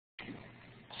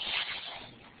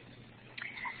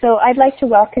So I'd like to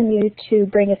welcome you to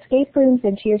bring escape rooms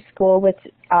into your school with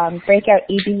Breakout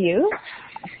EDU,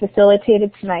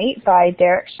 facilitated tonight by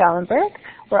Derek Schellenberg.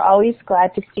 We're always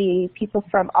glad to see people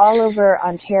from all over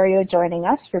Ontario joining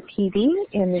us for PD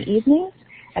in the evenings.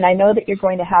 And I know that you're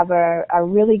going to have a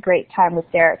really great time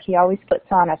with Derek. He always puts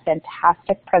on a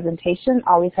fantastic presentation,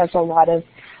 always has a lot of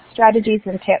strategies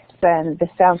and tips, and this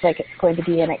sounds like it's going to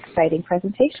be an exciting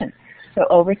presentation. So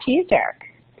over to you, Derek.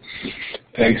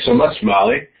 Thanks so much,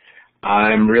 Molly.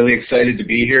 I'm really excited to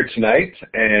be here tonight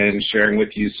and sharing with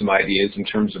you some ideas in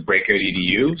terms of Breakout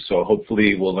EDU, so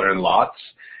hopefully we'll learn lots.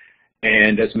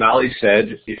 And as Molly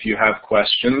said, if you have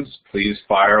questions, please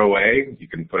fire away. You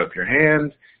can put up your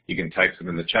hand, you can type them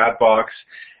in the chat box,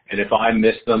 and if I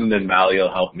miss them, then Molly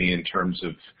will help me in terms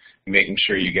of making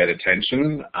sure you get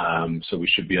attention, so we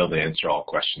should be able to answer all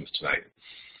questions tonight.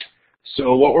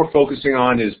 So what we're focusing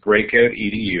on is Breakout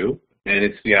EDU, and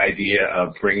it's the idea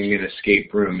of bringing an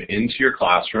escape room into your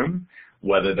classroom,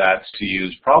 whether that's to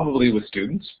use probably with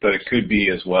students, but it could be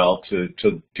as well to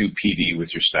do PD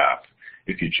with your staff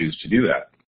if you choose to do that.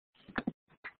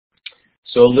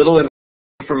 So a little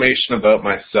information about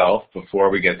myself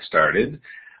before we get started.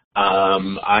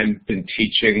 I've been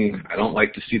teaching, I don't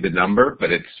like to see the number,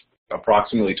 but it's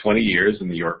approximately 20 years in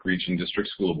the York Region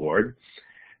District School Board.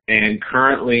 And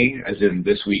currently, as in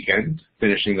this weekend,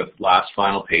 finishing the last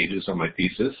final pages on my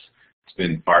thesis. It's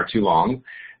been far too long,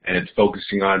 and it's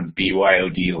focusing on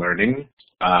BYOD learning.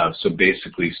 So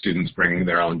basically, students bringing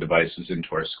their own devices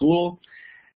into our school.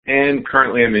 And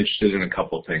currently, I'm interested in a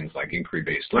couple of things like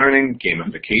inquiry-based learning,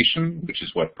 gamification, which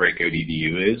is what Breakout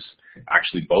EDU is,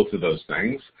 actually both of those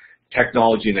things,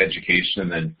 technology and education,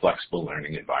 and then flexible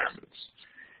learning environments.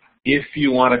 If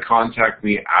you want to contact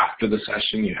me after the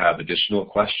session, you have additional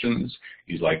questions,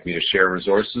 you'd like me to share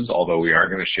resources, although we are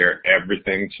going to share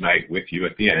everything tonight with you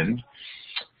at the end,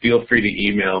 feel free to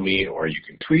email me or you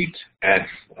can tweet, and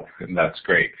that's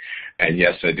great. And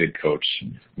yes, I did coach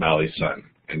Molly's son,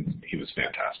 and he was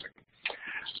fantastic.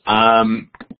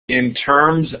 In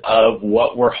terms of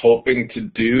what we're hoping to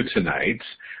do tonight,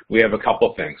 we have a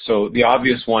couple things. So the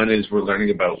obvious one is we're learning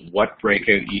about what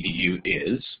Breakout EDU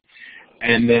is.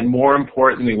 And then more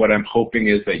importantly, what I'm hoping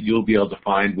is that you'll be able to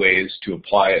find ways to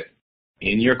apply it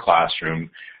in your classroom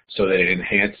so that it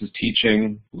enhances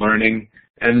teaching, learning,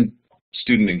 and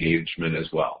student engagement as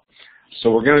well. So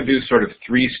we're going to do sort of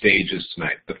 3 stages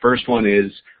tonight. The first one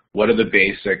is, what are the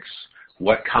basics?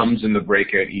 What comes in the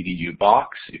Breakout EDU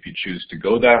box if you choose to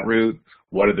go that route?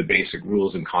 What are the basic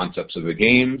rules and concepts of the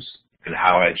games and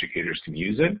how educators can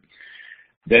use it?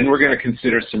 Then we're going to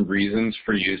consider some reasons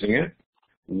for using it,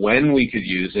 when we could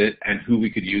use it, and who we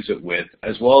could use it with,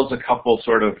 as well as a couple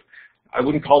sort of, I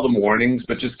wouldn't call them warnings,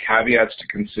 but just caveats to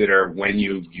consider when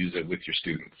you use it with your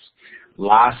students.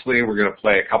 Lastly, we're going to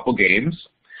play a couple games.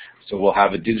 So we'll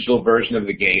have a digital version of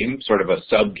the game, sort of a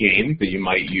sub-game that you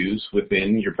might use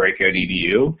within your Breakout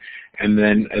EDU, and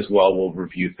then as well we'll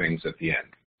review things at the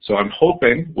end. So I'm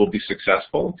hoping we'll be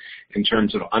successful in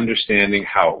terms of understanding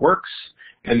how it works,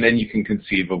 and then you can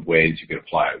conceive of ways you can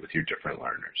apply it with your different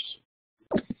learners.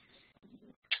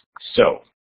 So,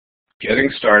 getting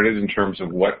started in terms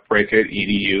of what Breakout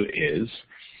EDU is,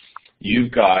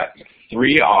 you've got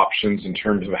 3 options in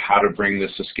terms of how to bring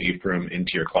this escape room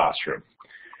into your classroom.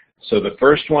 So the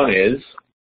first one is,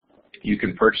 you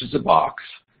can purchase a box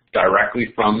directly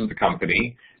from the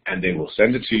company, and they will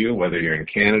send it to you, whether you're in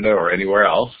Canada or anywhere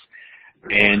else,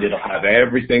 and it'll have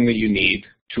everything that you need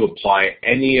to apply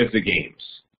any of the games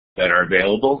that are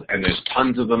available, and there's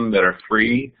tons of them that are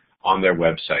free on their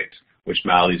website, which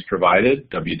Molly's provided,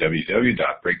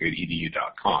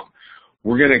 www.breakoutedu.com.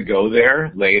 We're going to go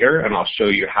there later, and I'll show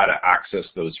you how to access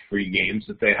those free games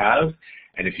that they have.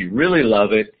 And if you really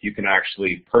love it, you can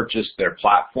actually purchase their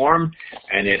platform,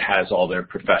 and it has all their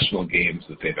professional games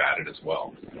that they've added as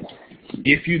well.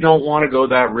 If you don't want to go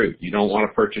that route, you don't want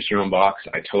to purchase your own box,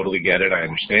 I totally get it, I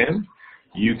understand.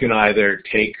 You can either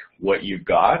take what you've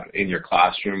got in your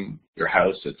classroom, your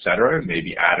house, etc.,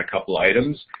 maybe add a couple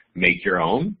items, make your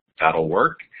own, that'll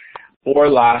work. Or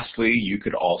lastly, you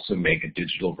could also make a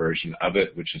digital version of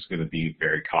it, which is going to be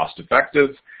very cost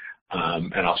effective,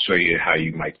 and I'll show you how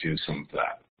you might do some of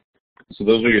that. So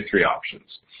those are your 3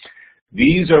 options.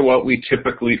 These are what we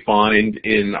typically find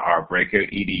in our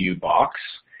Breakout EDU box.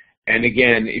 And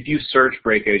again, if you search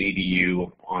Breakout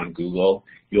EDU on Google,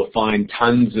 you'll find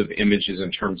tons of images in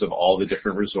terms of all the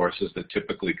different resources that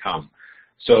typically come.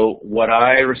 So what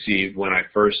I received when I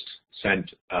first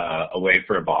sent away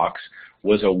for a box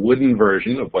was a wooden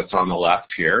version of what's on the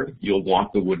left here. You'll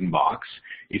want the wooden box.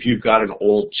 If you've got an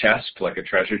old chest, like a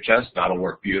treasure chest, that'll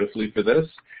work beautifully for this.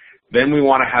 Then we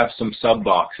want to have some sub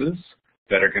boxes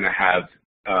that are going to have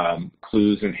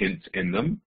clues and hints in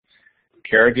them.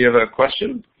 Kara, do you have a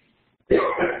question? Do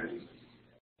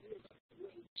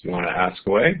you want to ask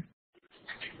away?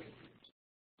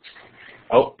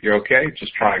 Oh, you're okay?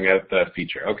 Just trying out the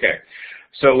feature. Okay.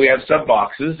 So we have sub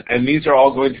boxes, and these are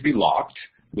all going to be locked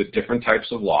with different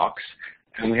types of locks,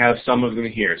 and we have some of them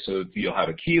here. So you'll have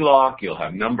a key lock, you'll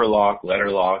have number lock, letter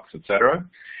locks, etc.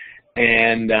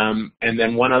 And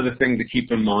then one other thing to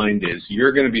keep in mind is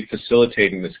you're going to be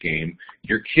facilitating this game.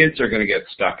 Your kids are going to get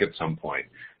stuck at some point.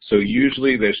 So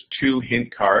usually there's 2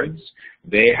 hint cards.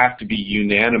 They have to be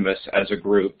unanimous as a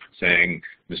group saying,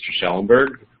 Mr.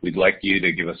 Schellenberg, we'd like you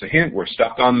to give us a hint. We're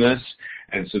stuck on this.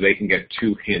 And so they can get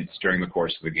 2 hints during the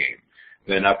course of the game.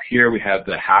 Then up here we have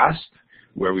the hasp,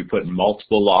 where we put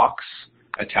multiple locks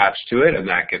attached to it, and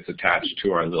that gets attached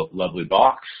to our lovely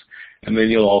box. And then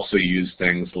you'll also use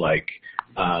things like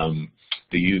the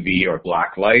UV or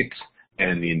black light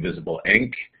and the invisible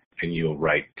ink, and you'll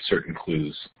write certain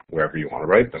clues wherever you want to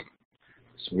write them.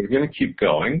 So we're going to keep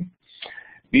going.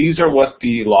 These are what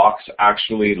the locks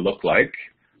actually look like.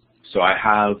 So I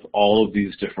have all of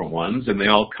these different ones, and they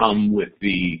all come with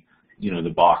the,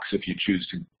 the box if you choose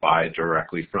to buy it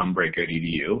directly from Breakout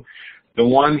EDU. The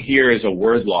one here is a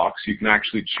word lock, so you can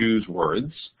actually choose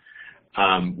words.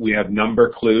 We have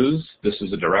number clues. This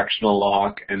is a directional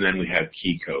lock, and then we have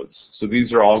key codes. So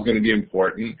these are all going to be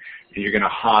important, and you're going to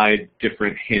hide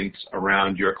different hints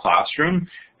around your classroom,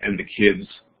 and the kids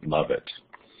love it.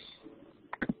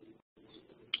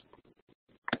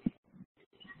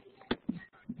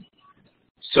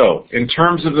 So in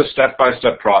terms of the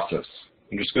step-by-step process,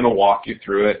 I'm just going to walk you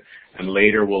through it, and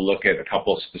later we'll look at a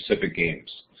couple of specific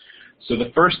games. So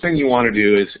the first thing you want to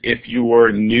do is, if you were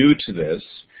new to this,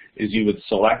 is you would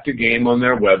select a game on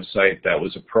their website that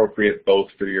was appropriate both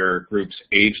for your group's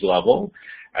age level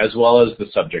as well as the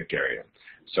subject area.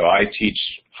 So I teach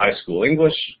high school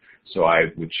English, so I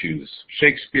would choose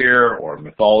Shakespeare or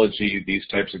mythology, these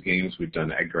types of games. We've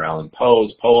done Edgar Allan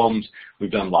Poe's poems.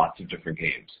 We've done lots of different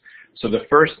games. So the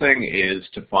first thing is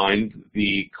to find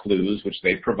the clues which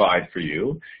they provide for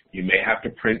you. You may have to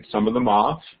print some of them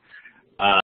off.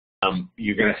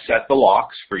 You're going to set the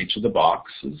locks for each of the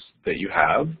boxes that you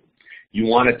have. You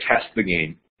want to test the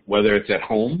game, whether it's at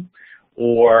home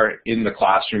or in the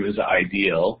classroom is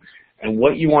ideal. And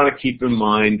what you want to keep in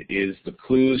mind is the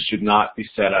clues should not be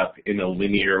set up in a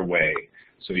linear way.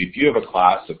 So if you have a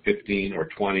class of 15 or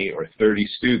 20 or 30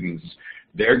 students,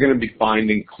 they're going to be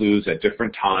finding clues at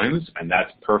different times, and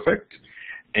that's perfect.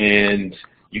 And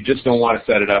you just don't want to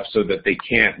set it up so that they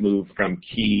can't move from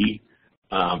key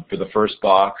for the first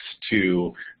box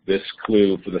to this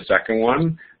clue for the second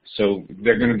one. So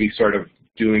they're going to be sort of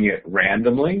doing it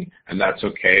randomly, and that's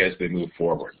okay as they move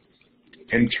forward.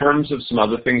 In terms of some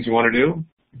other things you want to do,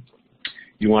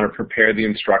 you want to prepare the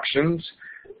instructions.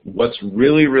 What's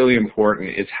really, really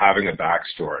important is having a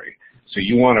backstory. So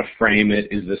you want to frame it.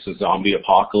 Is this a zombie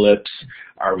apocalypse?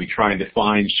 Are we trying to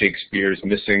find Shakespeare's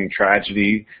missing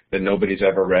tragedy that nobody's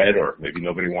ever read, or maybe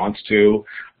nobody wants to?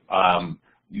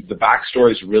 The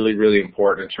backstory is really, really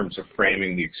important in terms of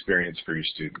framing the experience for your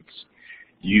students.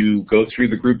 You go through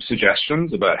the group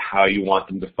suggestions about how you want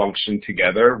them to function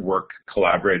together, work,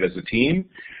 collaborate as a team,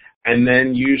 and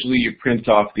then usually you print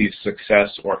off these success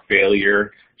or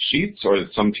failure sheets, or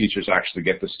some teachers actually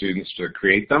get the students to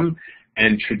create them.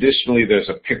 And traditionally there's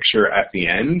a picture at the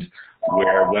end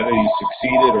where whether you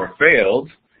succeeded or failed,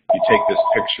 you take this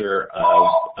picture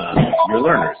of your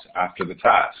learners after the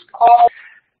task.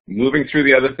 Moving through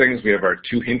the other things, we have our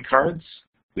 2 hint cards.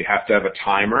 We have to have a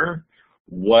timer.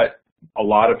 What a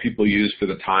lot of people use for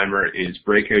the timer is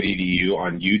Breakout EDU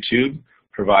on YouTube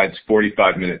provides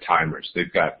 45-minute timers.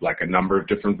 They've got like a number of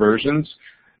different versions,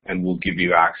 and we'll give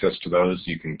you access to those.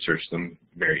 You can search them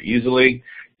very easily.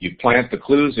 You plant the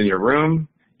clues in your room.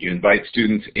 You invite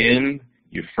students in.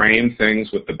 You frame things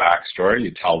with the backstory.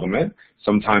 You tell them it.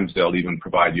 Sometimes they'll even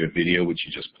provide you a video which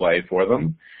you just play for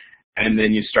them. And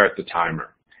then you start the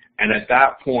timer. And at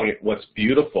that point, what's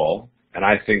beautiful, and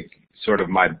I think sort of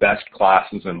my best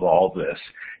classes involve this,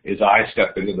 is I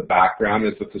step into the background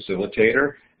as the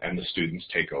facilitator and the students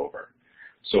take over.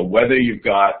 So whether you've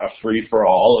got a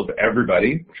free-for-all of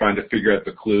everybody trying to figure out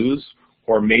the clues,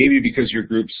 or maybe because your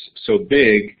group's so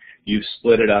big, you've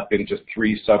split it up into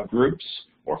 3 subgroups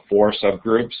or 4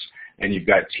 subgroups, and you've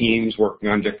got teams working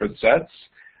on different sets,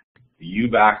 you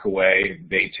back away,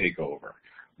 they take over.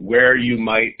 Where you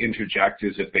might interject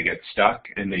is if they get stuck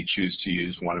and they choose to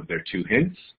use one of their 2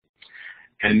 hints.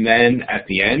 And then at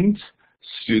the end,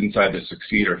 students either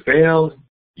succeed or fail.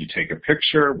 You take a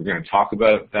picture. We're going to talk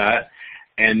about that.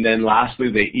 And then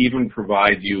lastly, they even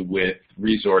provide you with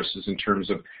resources in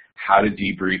terms of how to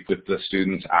debrief with the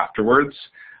students afterwards.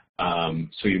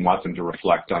 So you want them to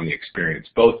reflect on the experience,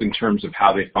 both in terms of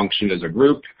how they functioned as a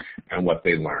group and what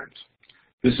they learned.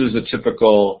 This is a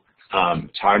typical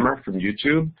timer from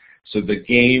YouTube. So the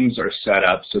games are set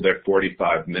up so they're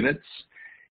 45 minutes.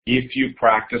 If you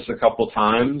practice a couple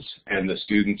times and the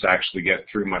students actually get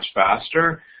through much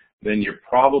faster, then you're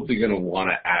probably going to want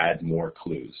to add more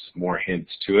clues, more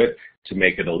hints to it to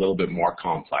make it a little bit more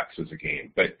complex as a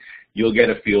game. But you'll get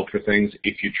a feel for things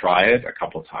if you try it a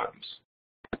couple times.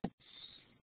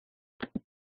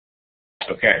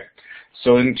 Okay,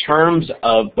 so in terms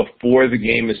of before the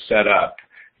game is set up,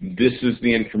 this is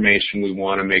the information we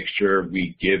want to make sure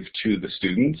we give to the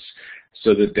students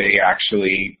so that they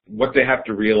actually, what they have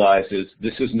to realize is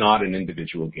this is not an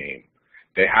individual game.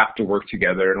 They have to work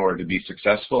together in order to be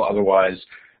successful, otherwise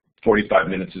 45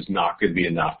 minutes is not going to be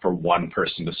enough for one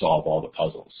person to solve all the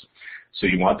puzzles. So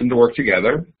you want them to work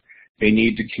together. They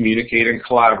need to communicate and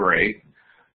collaborate.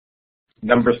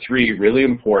 Number 3, really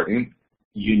important,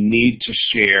 you need to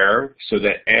share so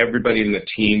that everybody in the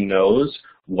team knows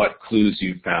what clues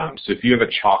you found. So if you have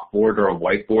a chalkboard or a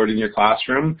whiteboard in your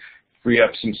classroom, free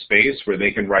up some space where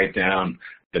they can write down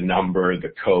the number,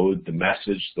 the code, the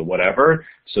message, the whatever,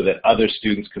 so that other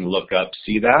students can look up,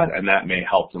 see that, and that may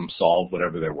help them solve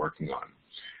whatever they're working on.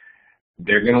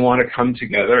 They're going to want to come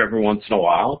together every once in a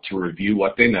while to review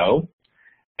what they know,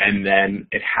 and then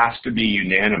it has to be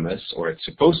unanimous, or it's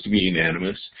supposed to be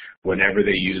unanimous, whenever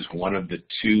they use one of the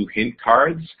 2 hint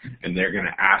cards, and they're going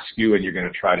to ask you and you're going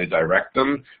to try to direct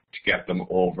them to get them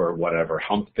over whatever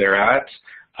hump they're at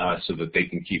so that they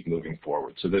can keep moving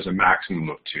forward. So there's a maximum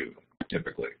of 2,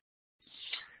 typically.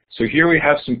 So here we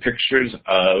have some pictures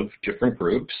of different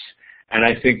groups, and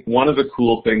I think one of the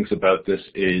cool things about this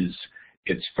is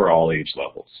it's for all age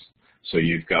levels. So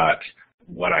you've got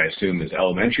what I assume is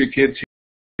elementary kids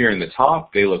here in the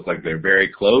top. They look like they're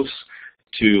very close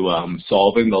to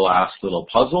solving the last little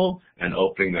puzzle and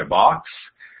opening their box.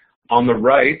 On the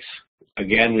right,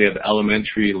 again, we have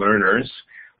elementary learners.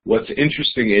 What's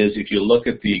interesting is if you look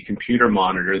at the computer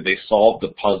monitor, they solved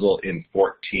the puzzle in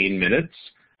 14 minutes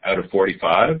out of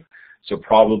 45. So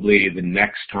probably the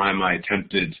next time I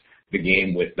attempted the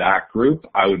game with that group,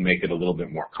 I would make it a little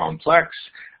bit more complex.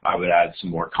 I would add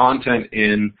some more content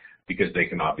in because they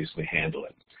can obviously handle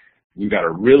it. We've got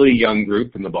a really young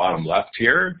group in the bottom left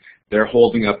here. They're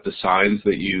holding up the signs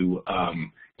that you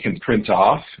can print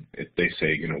off. They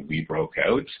say, you know, we broke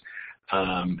out.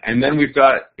 And then we've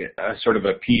got a sort of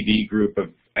a PD group of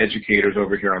educators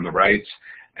over here on the right,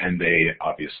 and they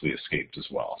obviously escaped as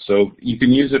well. So you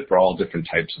can use it for all different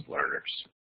types of learners.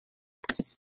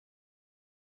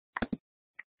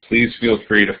 Please feel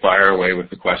free to fire away with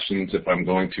the questions. If I'm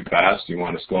going too fast, you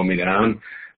want to slow me down,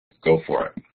 go for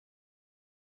it.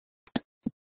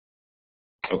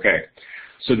 Okay,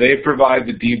 so they provide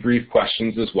the debrief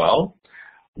questions as well.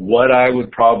 What I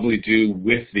would probably do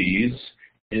with these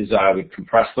is I would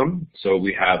compress them, so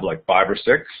we have like 5 or 6,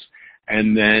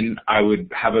 and then I would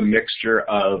have a mixture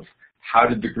of how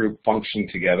did the group function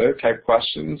together type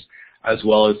questions, as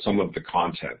well as some of the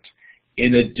content.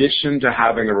 In addition to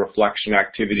having a reflection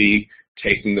activity,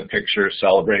 taking the picture,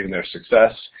 celebrating their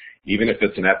success, even if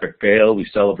it's an epic fail, we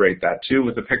celebrate that too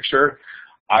with a picture.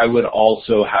 I would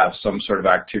also have some sort of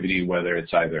activity, whether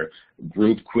it's either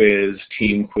group quiz,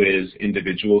 team quiz,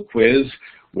 individual quiz,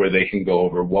 where they can go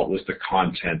over what was the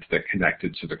content that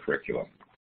connected to the curriculum.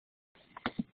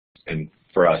 And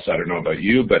for us, I don't know about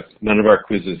you, but none of our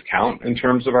quizzes count in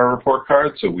terms of our report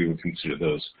card, so we would consider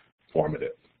those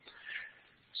formative.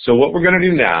 So what we're going to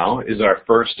do now is our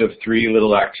first of 3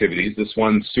 little activities. This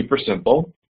one's super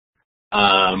simple.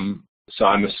 So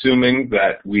I'm assuming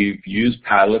that we've used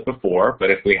Padlet before,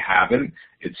 but if we haven't,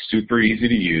 it's super easy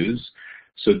to use.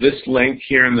 So this link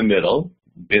here in the middle,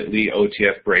 bit.ly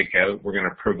OTF Breakout, we're going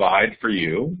to provide for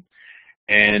you.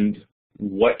 And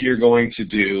what you're going to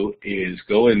do is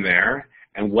go in there,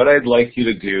 and what I'd like you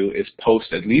to do is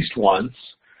post at least once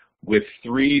with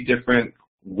 3 different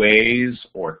ways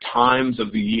or times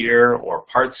of the year or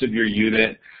parts of your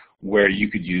unit where you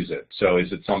could use it. So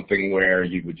is it something where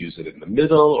you would use it in the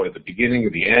middle or the beginning or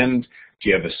the end? Do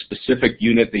you have a specific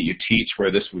unit that you teach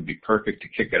where this would be perfect to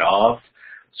kick it off?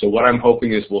 So what I'm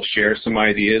hoping is we'll share some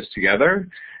ideas together,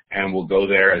 and we'll go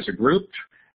there as a group,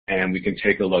 and we can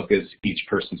take a look as each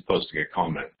person's posting a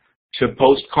comment. To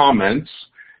post comments,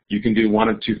 you can do one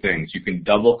of 2 things. You can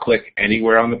double click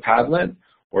anywhere on the Padlet,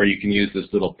 or you can use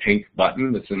this little pink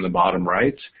button that's in the bottom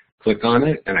right, click on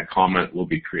it, and a comment will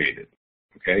be created.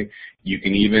 Okay? You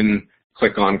can even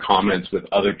click on comments with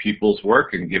other people's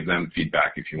work and give them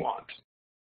feedback if you want.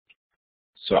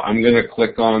 So I'm going to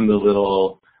click on the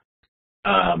little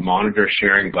monitor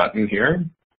sharing button here.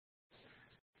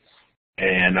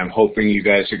 And I'm hoping you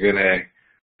guys are going to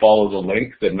follow the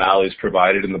link that Mally's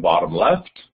provided in the bottom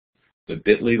left, the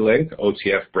bit.ly link,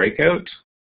 OTF Breakout.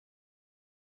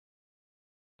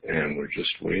 And we're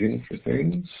just waiting for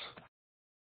things.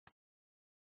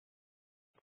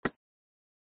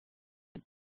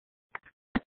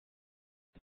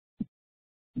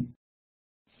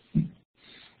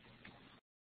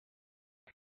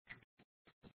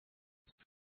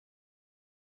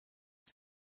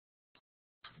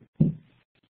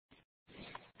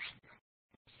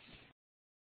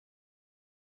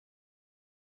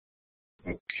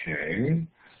 Okay,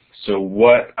 so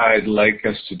what I'd like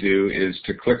us to do is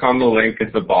to click on the link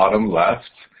at the bottom left,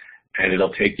 and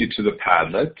it'll take you to the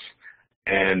Padlet,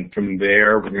 and from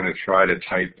there we're going to try to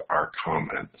type our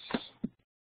comments.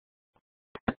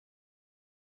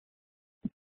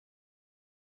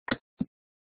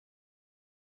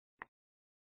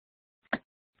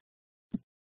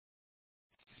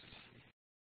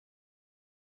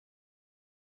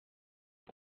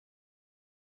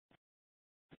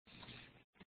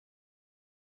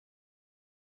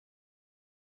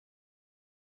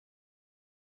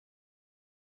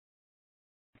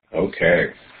 Okay,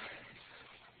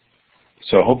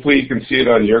 so hopefully you can see it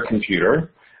on your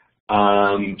computer.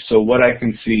 So what I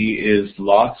can see is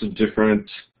lots of different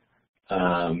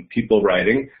people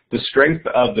writing. The strength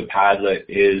of the Padlet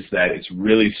is that it's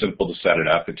really simple to set it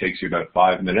up. It takes you about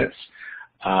 5 minutes.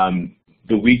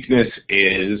 The weakness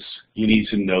is you need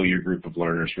to know your group of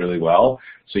learners really well.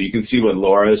 So you can see what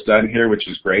Laura has done here, which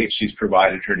is great. She's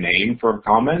provided her name for a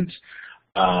comment.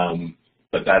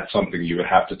 But that's something you would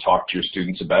have to talk to your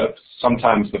students about.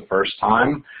 Sometimes the first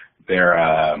time they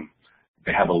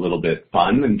have a little bit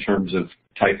fun in terms of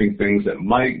typing things that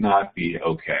might not be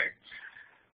okay.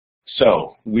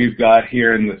 So we've got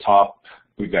here in the top,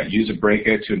 we've got use a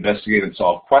breakout to investigate and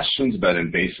solve questions about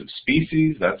invasive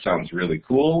species. That sounds really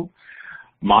cool.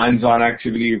 Minds-on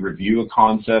activity, review a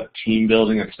concept, team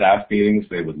building at staff meetings.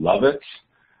 They would love it.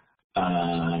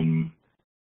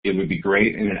 It would be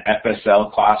great in an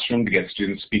FSL classroom to get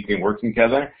students speaking and working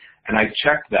together. And I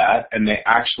checked that, and they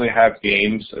actually have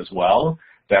games as well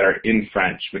that are in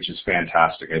French, which is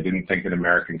fantastic. I didn't think an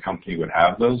American company would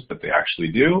have those, but they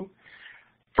actually do.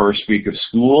 First week of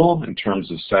school, in terms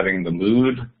of setting the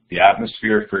mood, the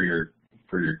atmosphere for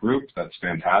your group, that's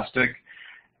fantastic.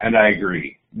 And I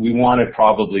agree. We want to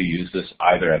probably use this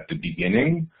either at the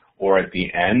beginning or at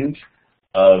the end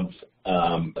of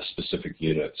a specific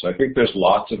unit. So I think there's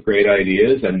lots of great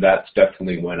ideas, and that's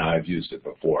definitely when I've used it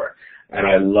before. And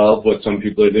I love what some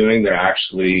people are doing. They're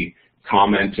actually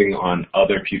commenting on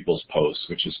other people's posts,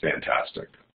 which is fantastic.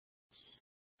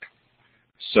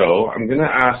 So I'm going to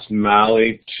ask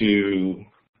Mally to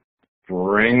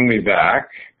bring me back.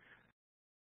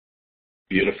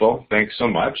 Beautiful. Thanks so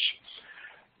much.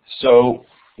 So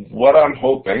what I'm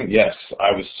hoping, yes,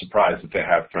 I was surprised that they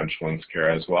have French ones,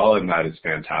 Kara, as well, and that is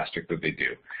fantastic that they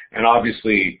do. And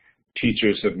obviously,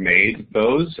 teachers have made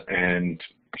those and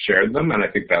shared them, and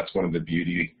I think that's one of the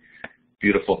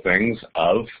beautiful things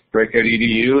of Breakout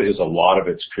EDU is a lot of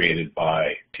it's created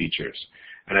by teachers.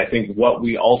 And I think what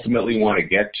we ultimately want to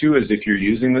get to is if you're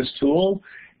using this tool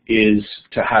is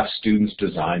to have students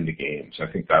design the games.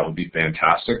 I think that would be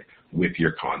fantastic with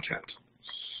your content.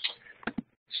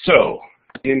 So,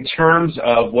 in terms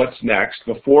of what's next,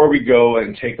 before we go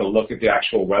and take a look at the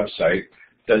actual website,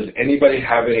 does anybody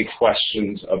have any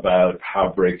questions about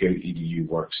how Breakout EDU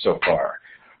works so far?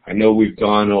 I know we've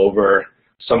gone over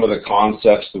some of the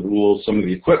concepts, the rules, some of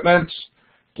the equipment.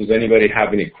 Does anybody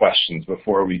have any questions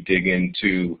before we dig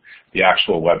into the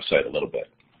actual website a little bit?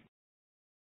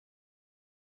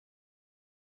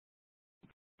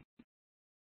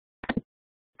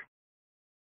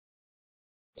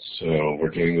 So we're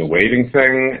doing the waiting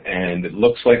thing, and it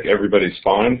looks like everybody's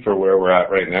fine for where we're at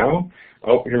right now.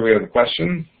 Oh, here we have a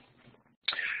question.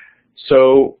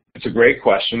 So it's a great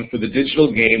question. For the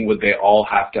digital game, would they all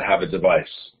have to have a device?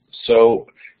 So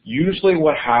usually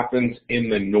what happens in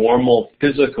the normal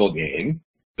physical game,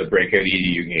 the Breakout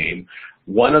EDU game,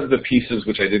 one of the pieces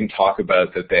which I didn't talk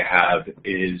about that they have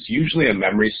is usually a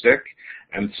memory stick,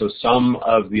 and so some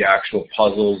of the actual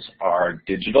puzzles are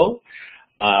digital.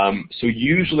 So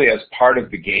usually as part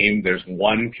of the game, there's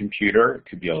one computer. It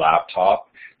could be a laptop.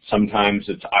 Sometimes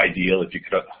it's ideal if you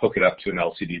could hook it up to an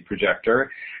LCD projector,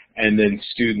 and then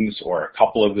students or a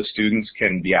couple of the students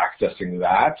can be accessing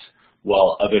that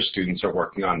while other students are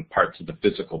working on parts of the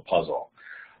physical puzzle.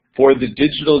 For the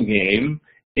digital game,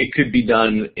 it could be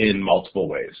done in multiple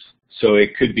ways. So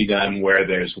it could be done where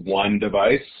there's one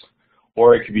device,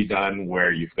 or it could be done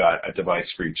where you've got a device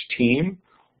for each team,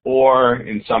 or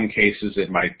in some cases it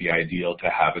might be ideal to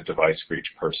have a device for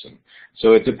each person.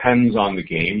 So it depends on the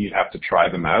game. You have to try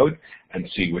them out and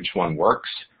see which one works.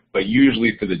 But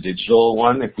usually for the digital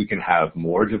one, if we can have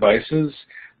more devices,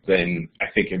 then I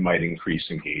think it might increase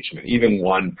engagement. Even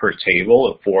one per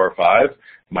table of 4 or 5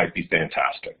 might be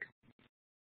fantastic.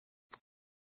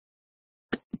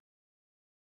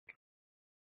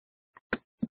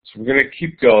 So we're going to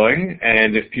keep going,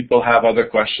 and if people have other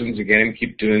questions, again,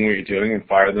 keep doing what you're doing and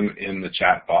fire them in the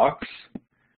chat box.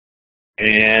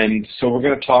 And so we're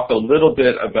going to talk a little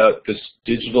bit about this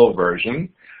digital version.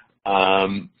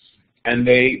 And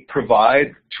they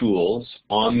provide tools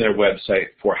on their website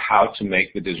for how to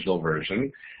make the digital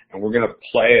version. And we're going to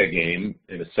play a game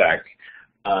in a sec.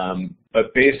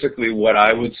 But basically what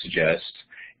I would suggest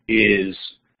is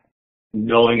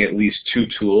knowing at least 2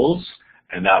 tools,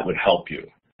 and that would help you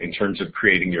in terms of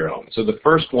creating your own. So the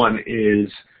first one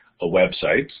is a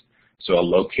website, so a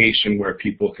location where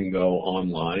people can go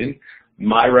online.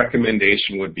 My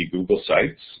recommendation would be Google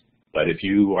Sites, but if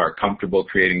you are comfortable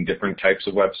creating different types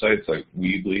of websites like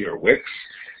Weebly or Wix,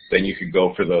 then you could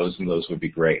go for those, and those would be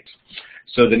great.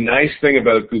 So the nice thing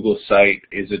about Google Site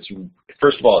is it's,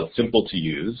 first of all, it's simple to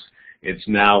use. It's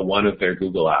now one of their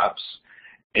Google apps,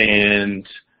 and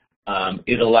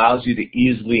it allows you to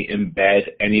easily embed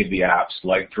any of the apps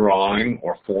like Drawing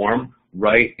or Form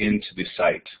right into the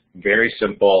site. Very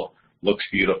simple, looks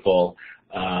beautiful,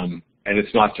 and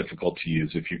it's not difficult to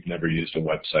use if you've never used a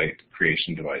website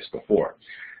creation device before.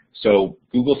 So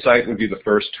Google Site would be the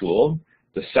first tool.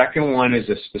 The second one is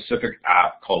a specific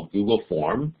app called Google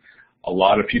Form. A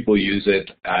lot of people use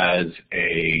it as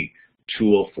a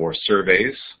tool for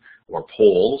surveys or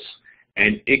polls,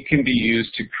 and it can be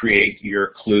used to create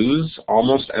your clues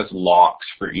almost as locks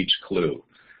for each clue.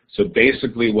 So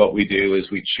basically what we do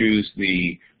is we choose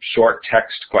the short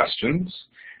text questions,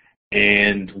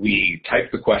 and we type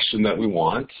the question that we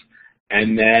want,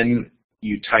 and then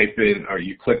you type in, or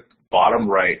you click bottom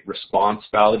right, response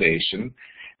validation,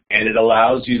 and it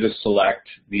allows you to select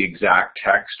the exact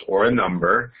text or a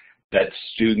number that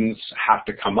students have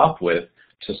to come up with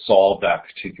to solve that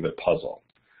particular puzzle.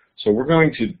 So we're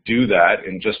going to do that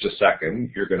in just a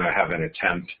second. You're going to have an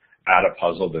attempt at a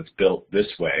puzzle that's built this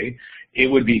way. It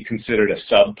would be considered a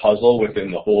sub-puzzle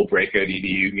within the whole Breakout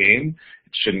EDU game.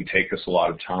 It shouldn't take us a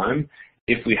lot of time.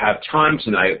 If we have time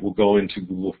tonight, we'll go into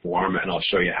Google Form and I'll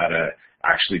show you how to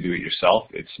actually do it yourself.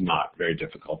 It's not very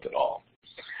difficult at all.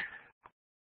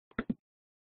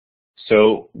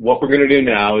 So what we're going to do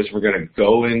now is we're going to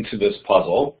go into this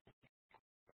puzzle,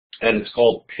 and it's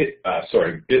called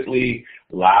Bitly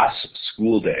Last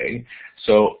School Day.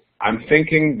 So I'm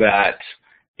thinking that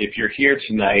if you're here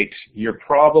tonight, you're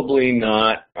probably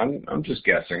not, I'm just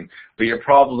guessing, but you're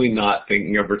probably not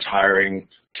thinking of retiring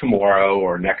tomorrow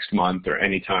or next month or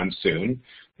anytime soon.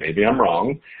 Maybe I'm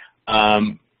wrong.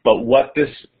 But what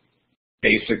this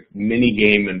basic mini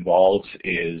game involves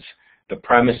is, the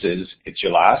premise is it's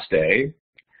your last day,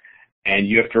 and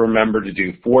you have to remember to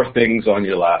do 4 things on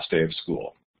your last day of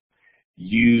school.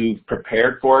 You've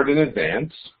prepared for it in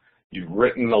advance. You've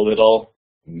written a little,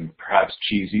 perhaps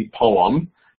cheesy,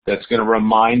 poem that's going to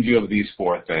remind you of these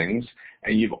 4 things,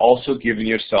 and you've also given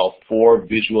yourself 4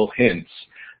 visual hints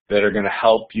that are going to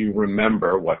help you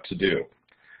remember what to do.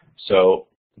 So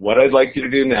what I'd like you to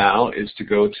do now is to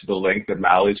go to the link that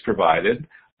Mally's provided.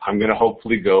 I'm going to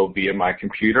hopefully go via my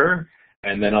computer,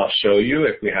 and then I'll show you,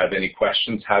 if we have any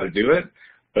questions, how to do it.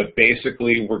 But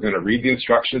basically, we're going to read the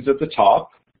instructions at the top.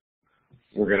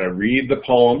 We're going to read the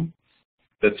poem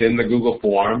that's in the Google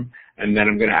Form, and then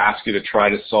I'm going to ask you to try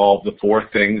to solve the 4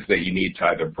 things that you need to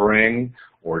either bring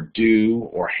or do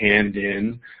or hand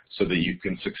in so that you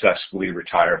can successfully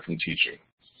retire from teaching.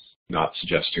 Not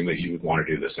suggesting that you would want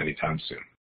to do this anytime soon.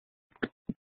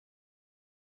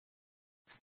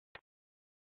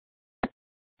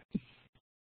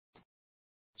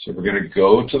 So we're going to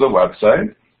go to the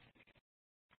website,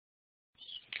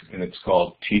 and it's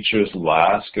called Teacher's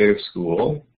Last Day of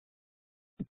School.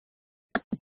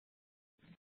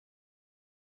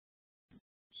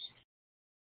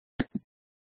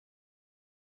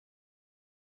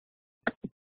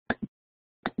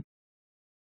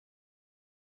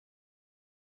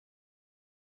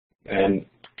 And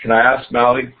can I ask,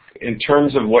 Mally, in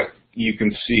terms of what you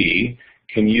can see,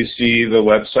 can you see the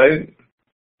website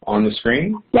on the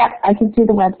screen? Yeah, I can see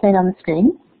the website on the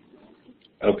screen.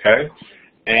 Okay.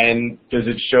 And does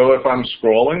it show if I'm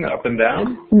scrolling up and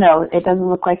down? No, it doesn't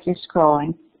look like you're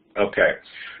scrolling. Okay.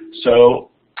 So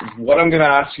what I'm going to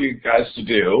ask you guys to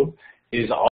do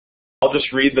is I'll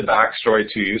just read the backstory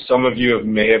to you. Some of you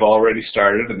may have already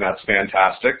started, and that's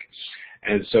fantastic.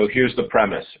 And so here's the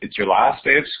premise. It's your last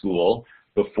day of school.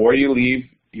 Before you leave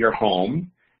your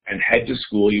home and head to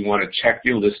school, you want to check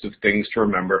your list of things to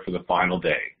remember for the final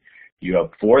day. You have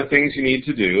 4 things you need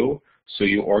to do, so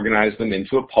you organize them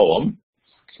into a poem.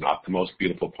 It's not the most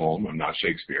beautiful poem. I'm not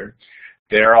Shakespeare.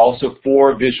 There are also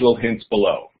 4 visual hints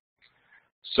below.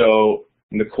 So,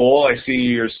 Nicole, I see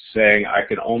you're saying I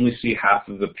can only see half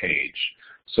of the page.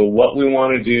 So what we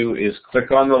want to do is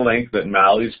click on the link that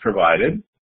Mally's provided,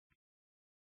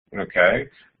 okay,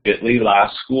 bit.ly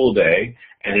last school day,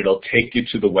 and it'll take you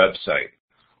to the website.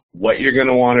 What you're going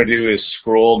to want to do is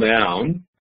scroll down,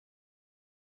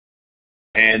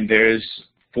 and there's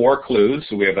 4 clues.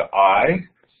 So we have an eye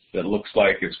that looks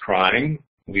like it's crying.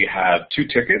 We have 2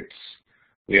 tickets.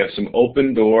 We have some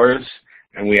open doors,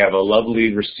 and we have a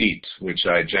lovely receipt, which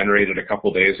I generated a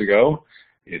couple days ago.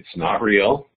 It's not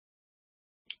real.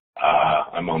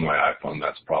 I'm on my iPhone.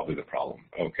 That's probably the problem.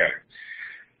 Okay.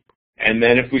 And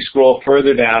then if we scroll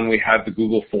further down, we have the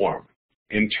Google form.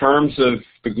 In terms of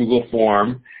the Google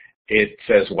form, it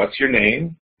says, what's your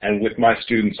name? And with my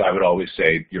students, I would always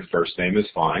say, your first name is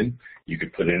fine. You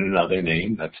could put in another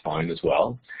name. That's fine as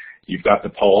well. You've got the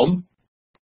poem.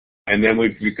 And then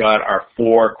we've got our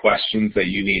 4 questions that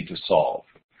you need to solve.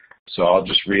 So I'll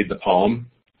just read the poem.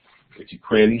 If you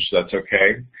cringe, that's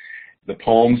okay. The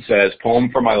poem says, poem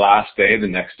for my last day, the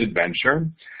next adventure.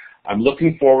 I'm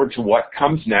looking forward to what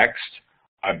comes next.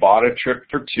 I bought a trip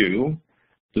for 2.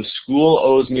 The school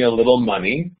owes me a little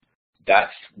money.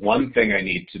 That's one thing I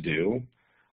need to do.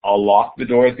 I'll lock the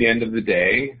door at the end of the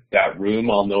day. That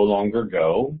room I'll no longer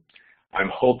go. I'm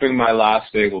hoping my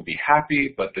last day will be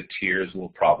happy, but the tears will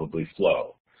probably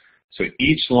flow. So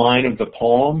each line of the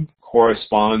poem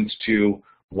corresponds to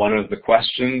one of the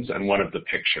questions and one of the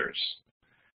pictures.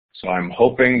 So I'm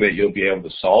hoping that you'll be able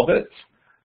to solve it,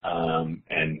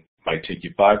 and might take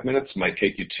you 5 minutes, might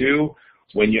take you 2.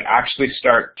 When you actually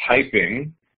start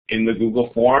typing in the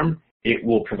Google form, it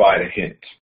will provide a hint.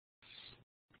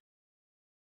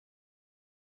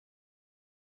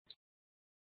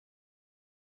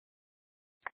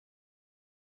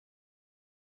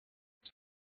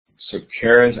 So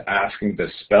Kara's asking,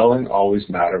 does spelling always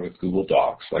matter with Google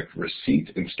Docs, like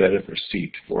receipt instead of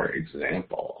receipt, for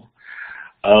example?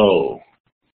 Oh,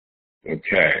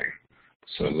 okay.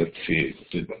 So let's see.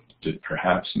 Did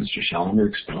perhaps Mr.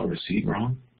 Schellenberg spell receipt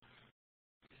wrong?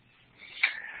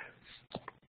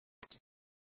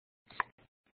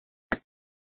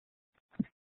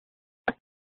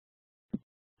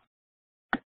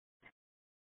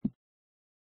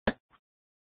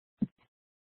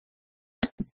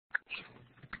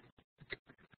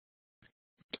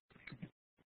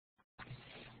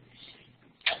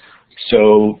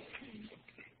 So,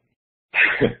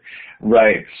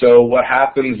 right. So what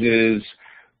happens is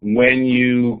when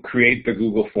you create the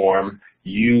Google form,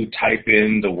 you type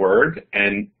in the word,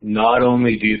 and not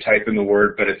only do you type in the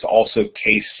word, but it's also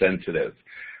case sensitive.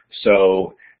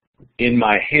 So in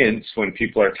my hints, when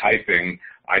people are typing,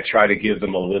 I try to give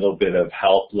them a little bit of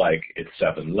help, like it's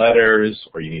 7 letters,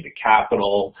 or you need a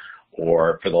capital,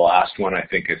 or for the last one, I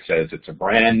think it says it's a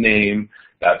brand name,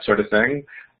 that sort of thing.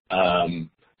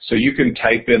 So you can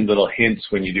type in little hints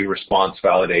when you do response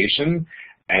validation,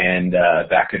 and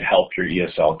that could help your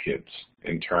ESL kids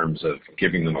in terms of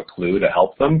giving them a clue to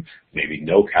help them, maybe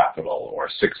no capital or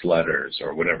 6 letters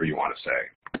or whatever you want to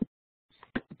say.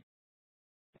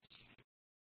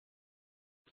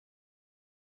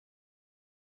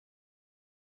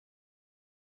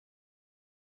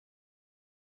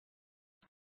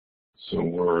 So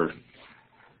we're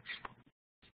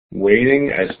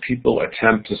waiting as people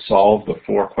attempt to solve the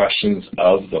 4 questions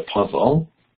of the puzzle.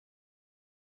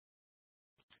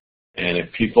 And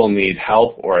if people need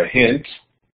help or a hint,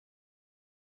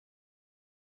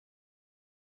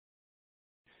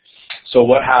 so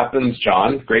what happens,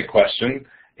 John? Great question.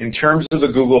 In terms of the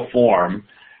Google form,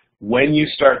 when you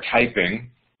start typing,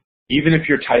 even if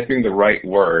you're typing the right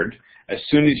word, as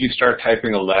soon as you start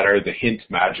typing a letter, the hint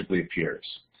magically appears.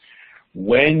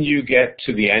 When you get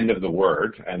to the end of the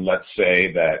word, and let's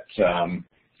say that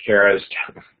Kara's,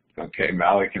 okay,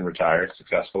 Mally can retire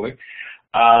successfully.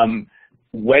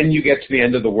 When you get to the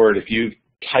end of the word, if you've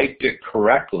typed it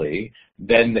correctly,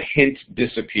 then the hint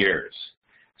disappears.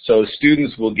 So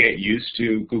students will get used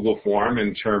to Google Form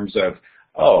in terms of,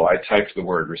 oh, I typed the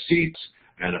word receipt,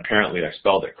 and apparently I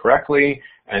spelled it correctly,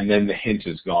 and then the hint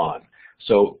is gone.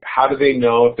 So how do they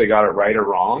know if they got it right or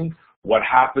wrong? What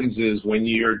happens is when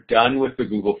you're done with the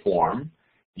Google form,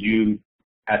 you,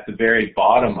 at the very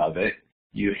bottom of it,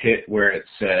 you hit where it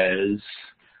says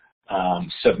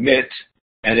submit,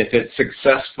 and if it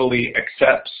successfully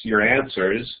accepts your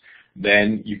answers,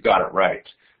 then you've got it right.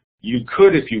 you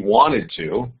could, if you wanted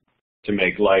to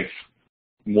make life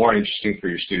more interesting for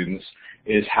your students,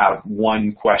 is have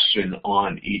one question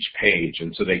on each page,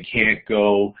 and so they can't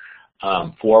go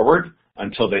forward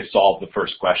until they solve the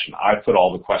first question. I put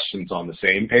all the questions on the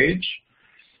same page.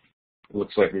 It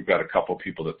looks like we've got a couple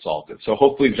people that solved it. So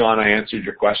hopefully, John, I answered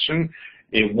your question.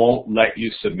 It won't let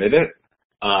you submit it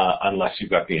unless you've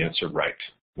got the answer right.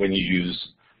 When you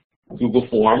use Google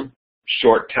Form,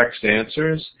 short text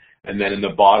answers, and then in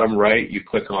the bottom right, you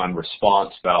click on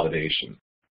response validation.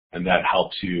 And that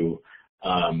helps you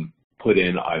put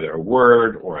in either a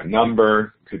word or a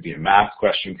number. Could be a math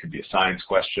question, could be a science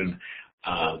question.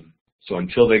 So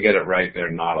until they get it right,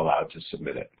 they're not allowed to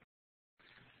submit it.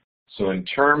 So in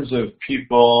terms of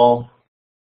people,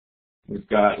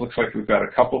 looks like we've got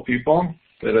a couple people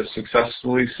that have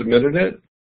successfully submitted it.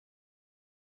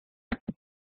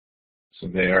 So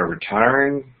they are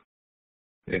retiring.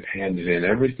 They've handed in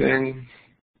everything.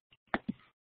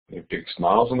 They have big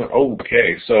smiles on their,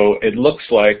 okay, so it looks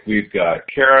like we've got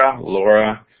Kara,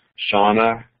 Laura,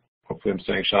 Shauna, hopefully I'm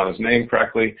saying Shauna's name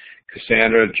correctly,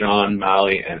 Cassandra, John,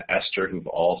 Mally, and Esther, who've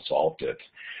all solved it.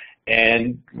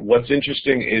 And what's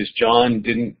interesting is John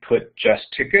didn't put just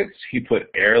tickets, he put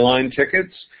airline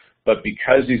tickets, but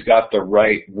because he's got the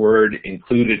right word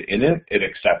included in it, it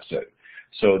accepts it.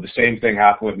 So the same thing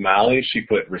happened with Mally. She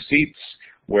put receipts,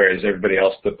 whereas everybody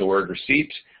else put the word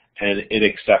receipt, and it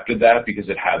accepted that because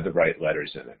it had the right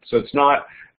letters in it. So it's not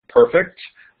perfect,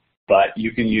 but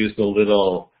you can use the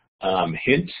little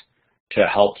hint to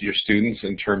help your students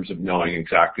in terms of knowing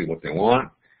exactly what they want.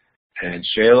 And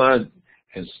Shayla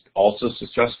has also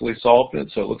successfully solved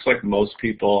it, so it looks like most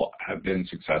people have been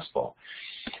successful.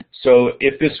 So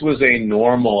if this was a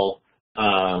normal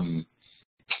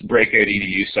Breakout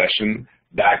EDU session,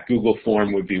 that Google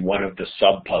form would be one of the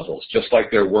sub-puzzles. Just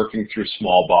like they're working through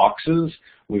small boxes,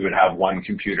 we would have one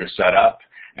computer set up,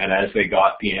 and as they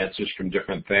got the answers from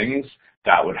different things,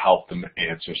 that would help them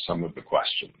answer some of the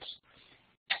questions.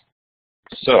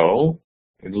 So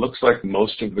it looks like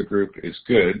most of the group is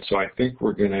good, so I think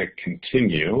we're going to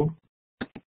continue.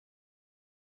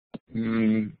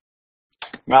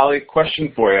 Mally,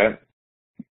 question for you.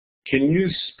 Can you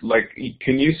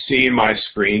see my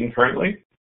screen currently?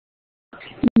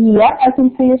 Yeah, I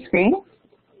can see your screen.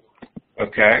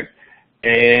 Okay.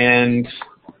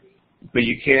 But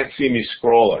you can't see me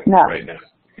scrolling right now.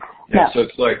 Yeah, so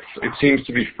it's like, it seems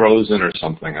to be frozen or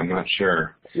something. I'm not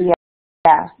sure. Yeah,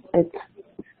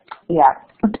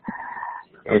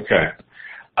 Okay.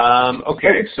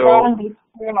 Okay, so. Scrolling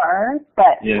before,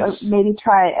 but yes. Maybe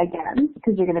try again,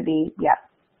 because you're going to be, So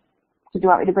do you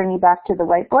want me to bring you back to the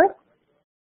whiteboard?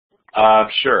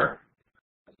 Sure.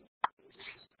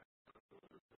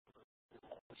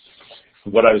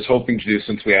 What I was hoping to do,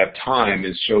 since we have time,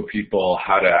 is show people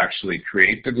how to actually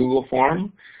create the Google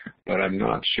form, but I'm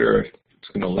not sure if it's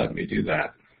going to let me do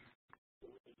that.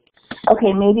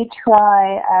 Okay, maybe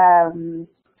try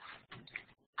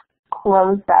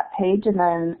close that page and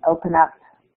then open up,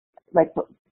 we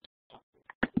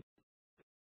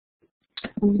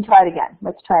can try it again.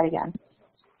 Let's try it again.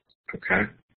 Okay.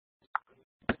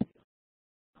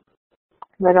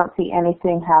 I don't see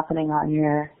anything happening on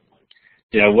your...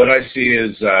 Yeah, what I see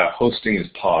is hosting is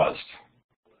paused.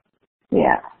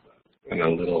 Yeah. And a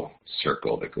little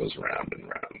circle that goes round and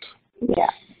round. Yeah.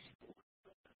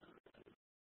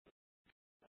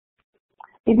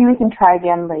 Maybe we can try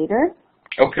again later.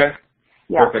 Okay.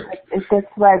 Yeah. Perfect. That's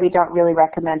why we don't really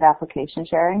recommend application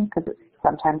sharing, because it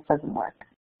sometimes doesn't work.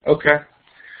 Okay.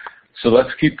 So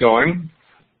let's keep going.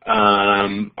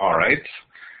 All right.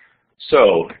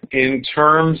 So in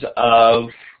terms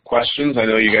of questions, I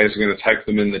know you guys are going to type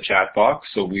them in the chat box,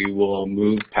 so we will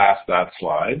move past that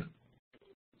slide.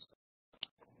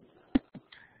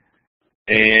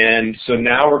 And so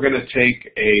now we're going to take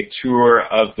a tour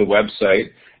of the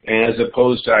website, and as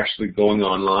opposed to actually going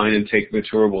online and taking the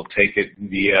tour, we'll take it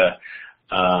via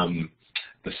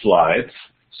the slides.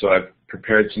 So I've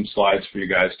prepared some slides for you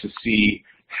guys to see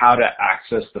how to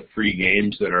access the free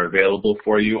games that are available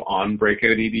for you on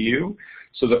Breakout EDU.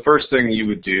 So the first thing you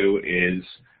would do is,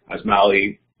 as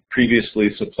Mally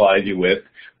previously supplied you with,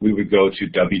 we would go to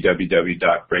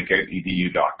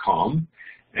www.breakoutedu.com,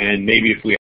 and maybe if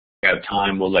we have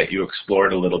time, we'll let you explore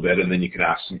it a little bit, and then you can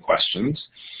ask some questions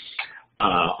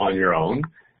on your own.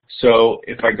 So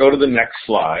if I go to the next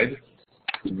slide,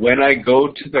 when I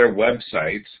go to their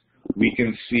website, we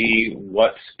can see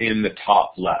what's in the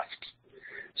top left.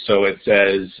 So it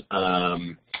says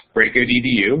Breakout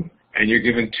EDU, and you're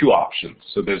given two options.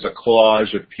 So there's a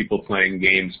collage of people playing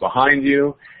games behind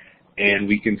you, and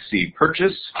we can see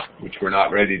purchase, which we're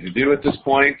not ready to do at this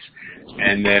point,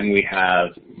 and then we have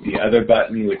the other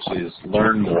button, which is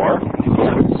learn more.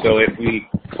 So if we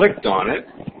clicked on it,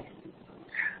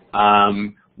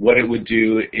 what it would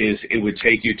do is it would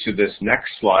take you to this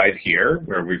next slide here,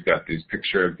 where we've got this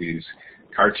picture of these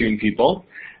cartoon people,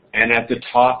 and at the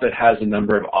top it has a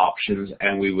number of options,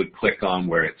 and we would click on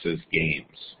where it says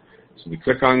games. So we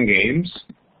click on games,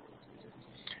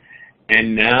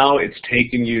 and now it's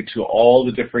taken you to all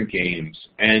the different games.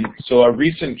 And so a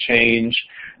recent change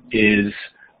is,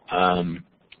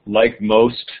 like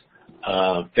most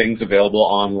things available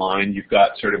online, you've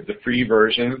got sort of the free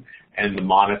version and the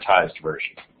monetized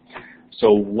version.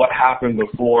 So what happened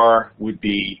before would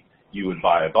be you would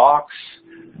buy a box,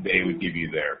 they would give you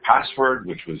their password,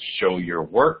 which would show your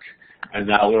work, and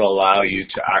that would allow you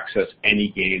to access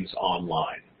any games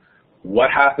online.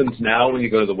 What happens now when you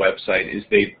go to the website is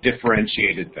they've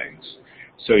differentiated things.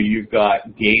 So you've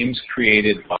got games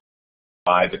created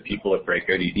by the people at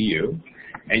Breakout EDU,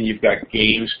 and you've got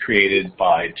games created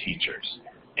by teachers.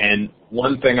 And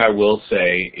one thing I will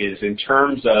say is in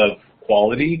terms of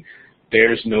quality,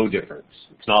 there's no difference.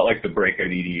 It's not like the Breakout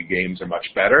EDU games are much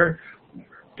better.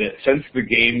 Since the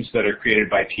games that are created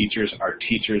by teachers are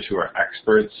teachers who are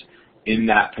experts in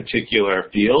that particular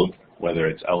field, whether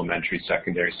it's elementary,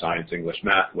 secondary, science, English,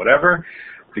 math, whatever,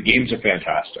 the games are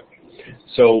fantastic.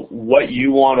 So what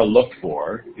you want to look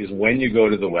for is when you go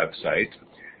to the website,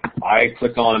 I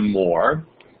click on more,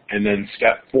 and then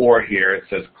step 4 here, it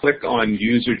says click on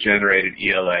user-generated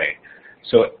ELA.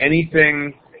 So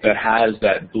anything that has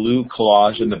that blue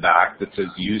collage in the back that says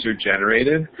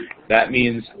user-generated, that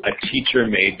means a teacher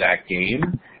made that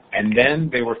game, and then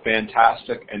they were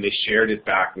fantastic, and they shared it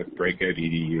back with Breakout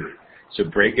EDU. So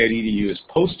Breakout EDU has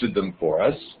posted them for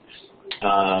us,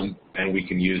 and we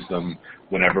can use them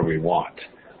whenever we want.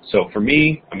 So for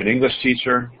me, I'm an English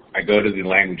teacher. I go to the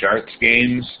language arts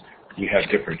games. You have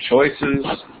different choices.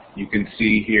 You can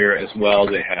see here as well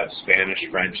they have Spanish,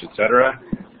 French, etc.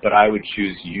 But I would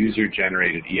choose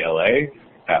user-generated ELA.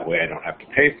 That way I don't have to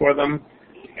pay for them.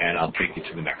 And I'll take you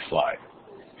to the next slide.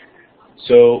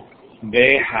 So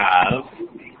they have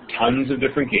tons of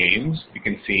different games. You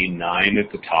can see 9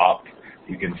 at the top.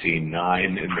 You can see 9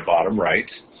 in the bottom right.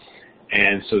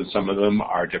 And so some of them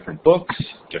are different books,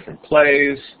 different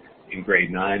plays. In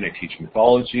grade 9, I teach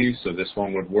mythology, so this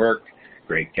one would work.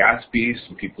 Great Gatsby,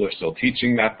 some people are still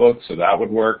teaching that book, so that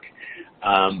would work.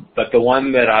 But the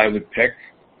one that I would pick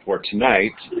for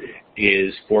tonight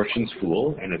is Fortune's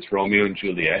Fool, and it's Romeo and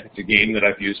Juliet. It's a game that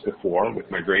I've used before with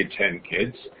my grade 10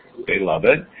 kids. They love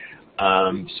it.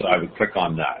 So I would click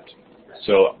on that.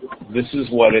 So this is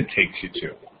what it takes you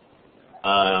to.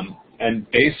 And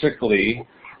basically,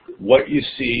 what you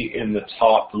see in the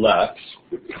top left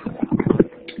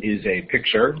is a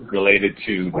picture related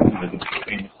to the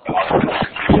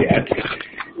Juliet.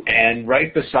 And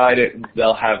right beside it,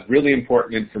 they'll have really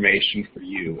important information for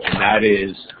you, and that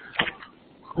is,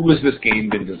 who has this game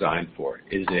been designed for?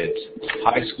 Is it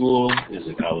high school? Is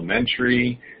it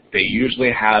elementary? They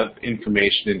usually have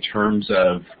information in terms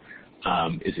of,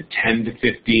 is it 10 to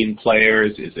 15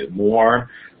 players? Is it more?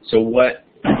 So what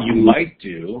you might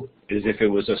do is, if it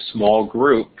was a small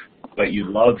group, but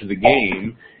you loved the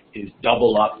game, is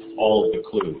double up all of the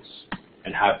clues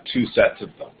and have 2 sets of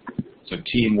them. So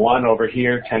team 1 over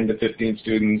here, 10 to 15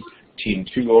 students, team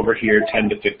 2 over here, 10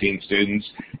 to 15 students,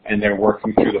 and they're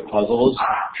working through the puzzles,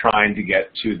 trying to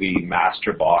get to the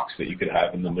master box that you could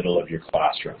have in the middle of your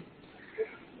classroom.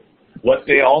 What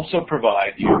they also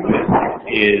provide you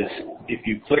with is, if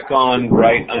you click on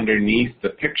right underneath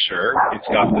the picture, it's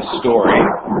got the story,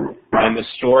 and the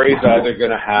story is either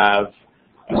going to have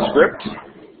a script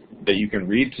that you can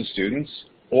read to students,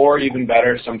 or even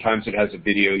better, sometimes it has a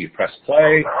video. You press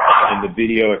play, and the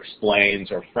video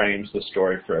explains or frames the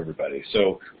story for everybody.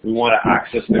 So we want to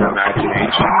access their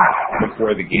imagination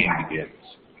before the game begins.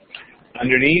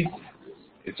 Underneath,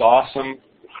 it's awesome.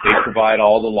 They provide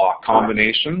all the lock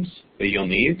combinations that you'll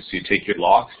need. So you take your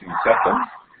locks and you set them.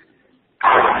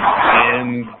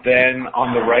 And then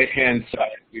on the right-hand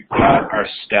side, we've got our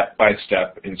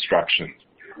step-by-step instructions.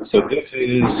 So this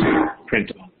is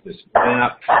print off this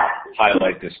map,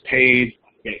 highlight this page,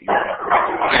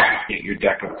 get your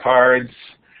deck of cards.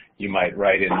 You might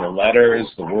write in the letters,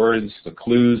 the words, the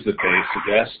clues that they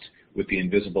suggest with the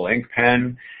invisible ink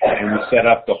pen, and we set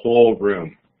up the whole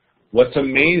room. What's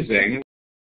amazing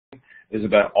is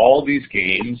about all these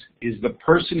games is the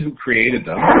person who created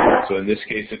them, so in this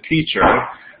case a teacher,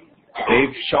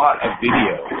 they've shot a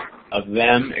video of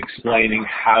them explaining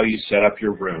how you set up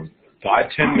your room.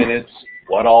 5-10 minutes,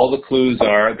 what all the clues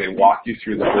are, they walk you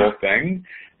through the whole thing,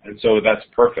 And so that's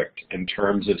perfect in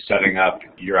terms of setting up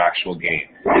your actual game.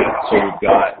 So we've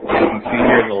got, you can see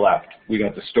here to the left, we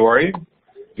got the story,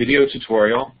 video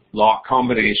tutorial, lock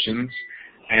combinations,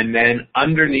 and then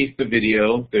underneath the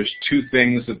video, there's two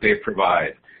things that they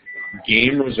provide.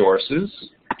 Game resources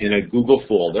in a Google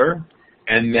folder,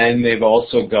 and then they've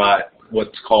also got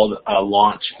what's called a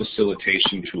launch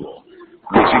facilitation tool,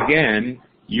 which again,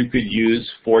 you could use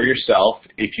for yourself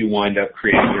if you wind up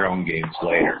creating your own games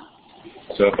later.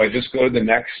 So if I just go to the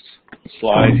next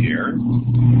slide here,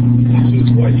 this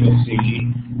is what you'll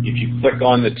see if you click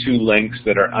on the two links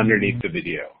that are underneath the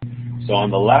video. So on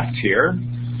the left here,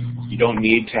 you don't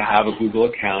need to have a Google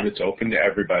account. It's open to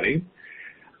everybody.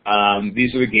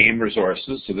 These are the game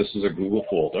resources, so this is a Google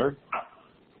folder.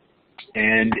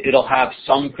 And it'll have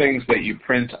some things that you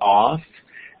print off,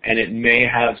 and it may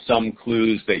have some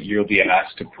clues that you'll be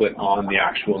asked to put on the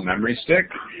actual memory stick.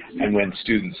 And when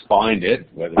students find it,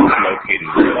 whether it's located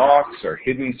in the box or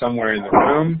hidden somewhere in the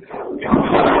room, it's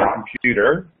on their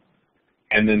computer,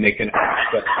 and then they can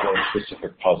access those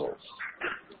specific puzzles.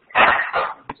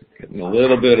 Getting a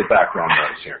little bit of background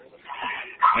noise here.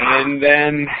 And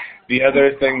then the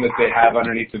other thing that they have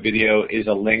underneath the video is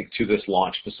a link to this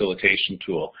launch facilitation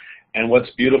tool. And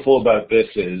what's beautiful about this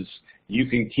is you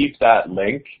can keep that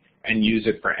link and use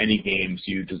it for any games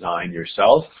you design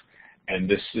yourself. And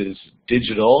this is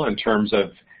digital in terms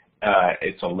of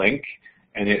it's a link,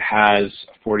 and it has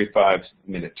a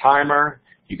 45-minute timer.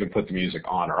 You can put the music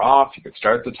on or off. You can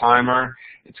start the timer.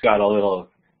 It's got a little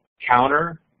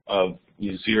counter of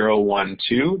 0, 1,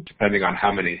 2, depending on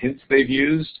how many hints they've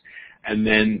used. And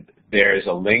then there's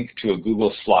a link to a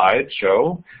Google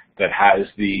slideshow that has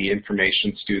the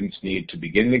information students need to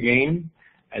begin the game.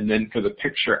 And then for the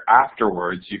picture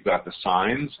afterwards, you've got the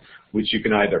signs, which you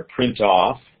can either print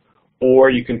off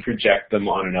or you can project them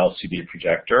on an LCD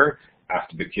projector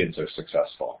after the kids are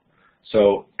successful.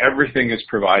 So everything is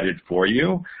provided for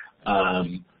you.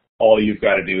 All you've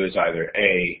got to do is either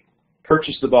A,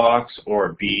 purchase the box,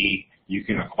 or B, you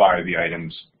can acquire the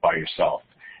items by yourself.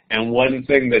 And one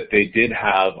thing that they did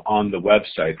have on the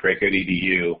website, Breakout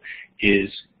EDU, is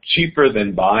cheaper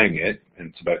than buying it, and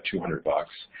it's about $200,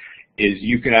 is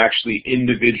you can actually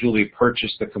individually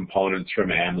purchase the components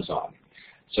from Amazon.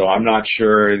 So I'm not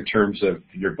sure in terms of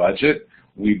your budget.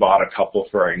 We bought a couple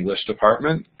for our English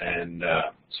department, and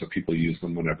so people use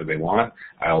them whenever they want.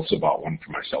 I also bought one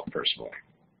for myself personally.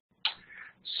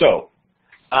 So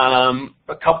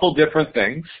a couple different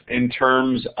things in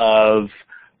terms of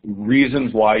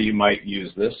reasons why you might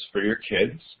use this for your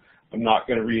kids. I'm not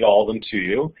going to read all of them to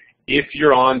you. If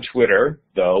you're on Twitter,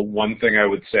 though, one thing I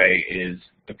would say is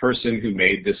the person who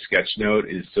made this sketch note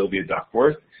is Sylvia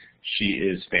Duckworth. She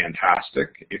is fantastic.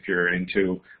 If you're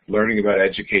into learning about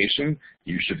education,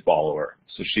 you should follow her.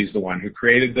 So she's the one who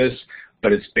created this,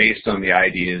 but it's based on the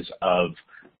ideas of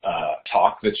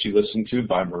talk that she listened to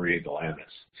by Maria Galanis.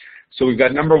 So we've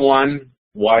got number one,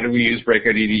 why do we use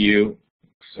Breakout EDU?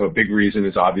 So a big reason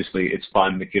is obviously it's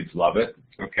fun, the kids love it,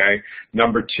 okay?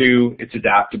 Number two, it's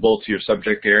adaptable to your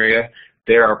subject area.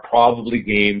 There are probably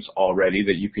games already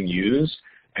that you can use,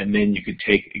 and then you could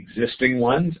take existing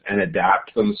ones and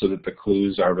adapt them so that the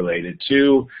clues are related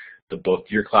to the book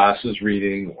your class is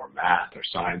reading, or math, or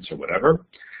science, or whatever.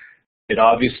 It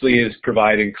obviously is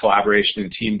providing collaboration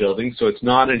and team building, so it's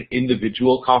not an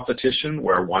individual competition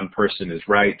where one person is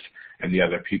right and the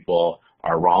other people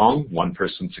are wrong. One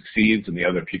person succeeds and the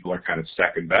other people are kind of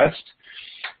second best.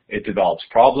 It develops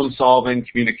problem solving,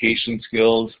 communication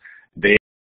skills. They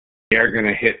are going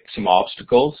to hit some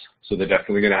obstacles, so they're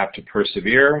definitely going to have to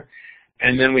persevere.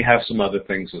 And then we have some other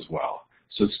things as well.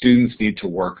 So students need to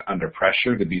work under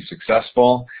pressure to be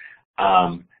successful.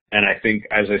 And I think,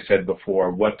 as I said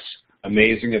before, what's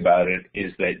amazing about it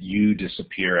is that you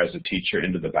disappear as a teacher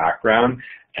into the background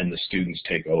and the students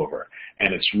take over.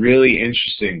 And it's really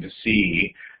interesting to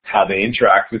see how they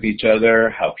interact with each other,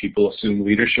 how people assume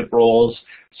leadership roles.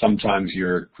 Sometimes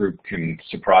your group can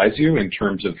surprise you in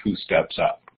terms of who steps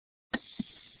up.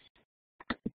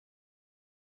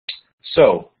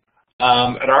 So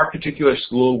at our particular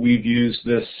school, we've used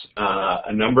this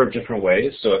a number of different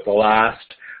ways. So at the last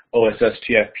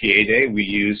OSSTF PA Day, we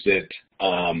used it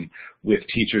with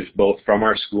teachers both from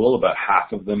our school, about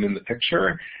half of them in the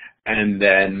picture, and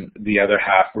then the other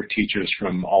half were teachers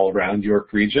from all around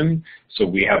York Region. So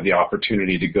we have the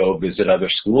opportunity to go visit other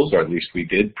schools, or at least we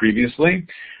did previously.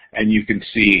 And you can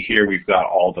see here we've got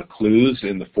all the clues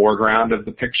in the foreground of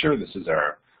the picture. This is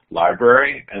our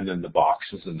library, and then the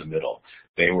boxes in the middle.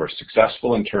 They were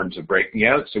successful in terms of breaking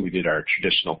out, so we did our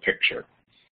traditional picture.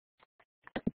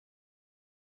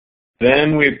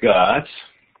 Then we've got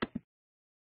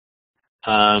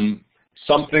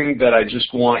something that I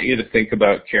just want you to think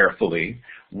about carefully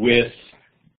with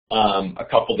a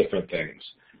couple different things.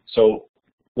 So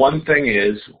one thing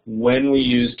is, when we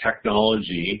use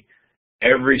technology,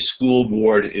 every school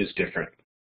board is different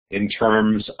in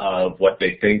terms of what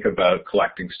they think about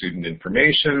collecting student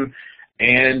information,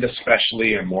 and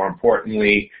especially and more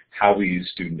importantly, how we use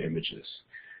student images.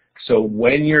 So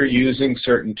when you're using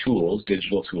certain tools,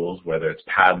 digital tools, whether it's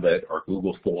Padlet or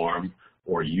Google Form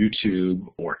or YouTube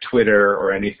or Twitter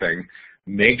or anything,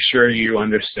 make sure you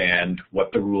understand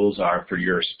what the rules are for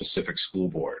your specific school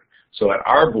board. So at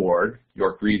our board,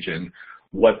 York Region,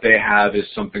 what they have is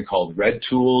something called red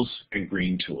tools and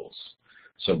green tools.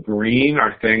 So green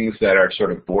are things that are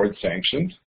sort of board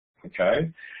sanctioned,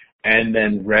 okay? And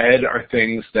then red are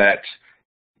things that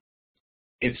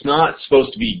it's not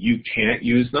supposed to be you can't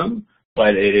use them,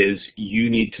 but it is you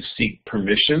need to seek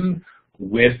permission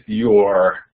with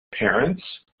your parents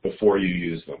before you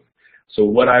use them. So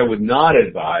what I would not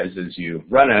advise is you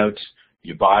run out,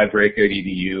 you buy Breakout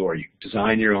EDU, or you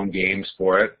design your own games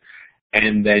for it,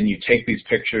 and then you take these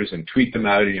pictures and tweet them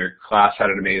out and your class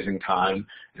had an amazing time,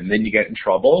 and then you get in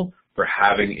trouble for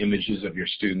having images of your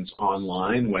students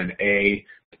online when A,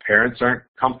 the parents aren't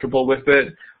comfortable with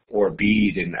it, or B,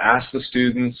 you didn't ask the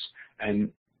students. And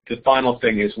the final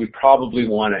thing is we probably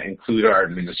want to include our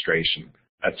administration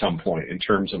at some point in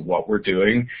terms of what we're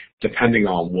doing, depending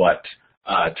on what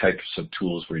types of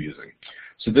tools we're using.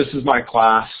 So this is my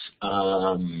class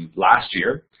last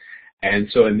year, and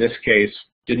so in this case,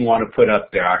 didn't want to put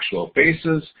up their actual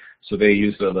faces, so they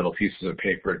used the little pieces of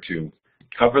paper to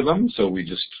cover them, so we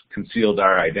just concealed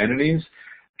our identities,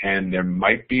 and there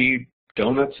might be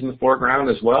donuts in the foreground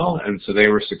as well, and so they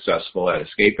were successful at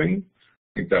escaping.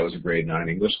 I think that was a grade 9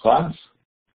 English class.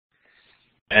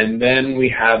 And then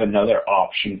we have another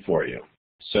option for you.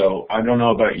 So I don't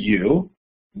know about you,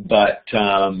 but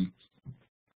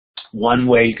one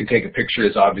way you can take a picture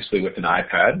is obviously with an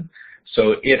iPad.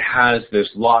 So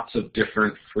there's lots of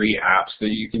different free apps that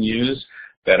you can use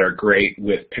that are great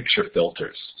with picture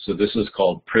filters. So this is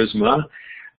called Prisma,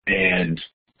 and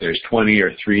there's 20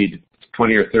 or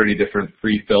 30 different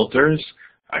free filters.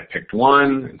 I picked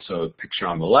one, and so picture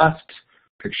on the left,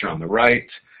 picture on the right.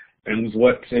 And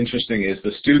what's interesting is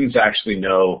the students actually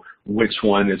know which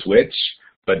one is which,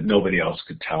 but nobody else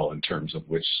could tell in terms of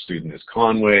which student is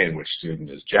Conway and which student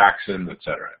is Jackson,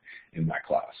 etc. in that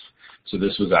class. So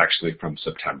this was actually from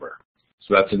September.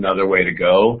 So that's another way to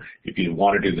go if you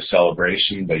want to do the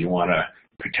celebration, but you want to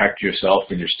protect yourself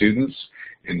and your students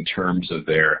in terms of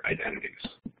their identities.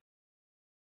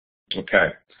 Okay,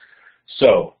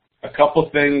 so a couple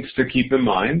things to keep in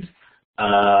mind.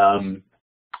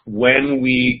 When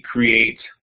we create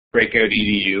Breakout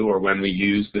EDU, or when we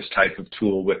use this type of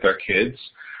tool with our kids,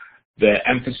 the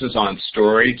emphasis on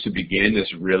story to begin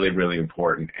is really, really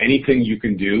important. Anything you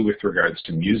can do with regards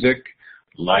to music,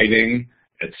 lighting,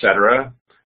 etc.,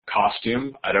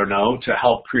 costume, I don't know, to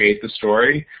help create the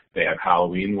story, they have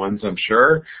Halloween ones, I'm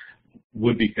sure,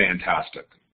 would be fantastic.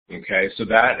 Okay, so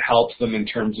that helps them in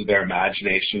terms of their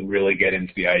imagination really get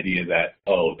into the idea that,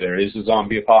 oh, there is a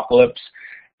zombie apocalypse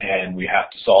and we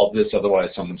have to solve this, otherwise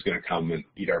someone's going to come and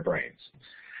eat our brains.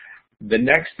 The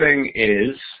next thing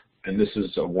is, and this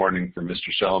is a warning for Mr.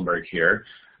 Schellenberg here,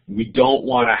 we don't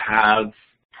want to have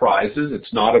prizes.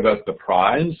 It's not about the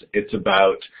prize. It's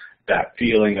about that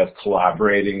feeling of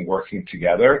collaborating, working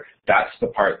together. That's the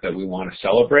part that we want to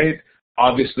celebrate.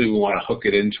 Obviously, we want to hook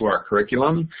it into our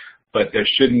curriculum, but there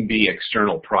shouldn't be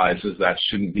external prizes. That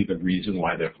shouldn't be the reason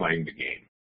why they're playing the game,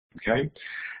 okay?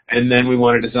 And then we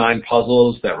want to design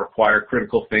puzzles that require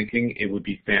critical thinking. It would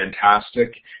be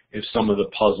fantastic if some of the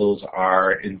puzzles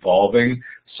are involving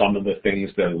some of the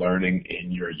things they're learning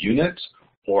in your unit,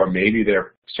 or maybe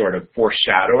they're sort of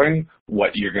foreshadowing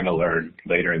what you're going to learn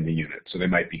later in the unit. So they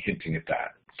might be hinting at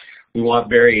that. We want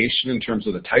variation in terms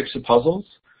of the types of puzzles.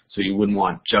 So you wouldn't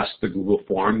want just the Google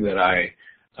form that I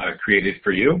created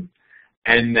for you.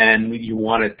 And then you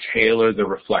want to tailor the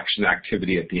reflection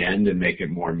activity at the end and make it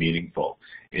more meaningful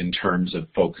in terms of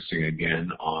focusing again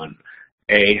on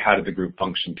A, how did the group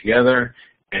function together,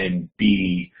 and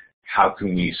B, how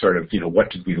can we sort of, what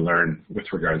did we learn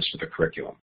with regards to the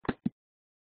curriculum.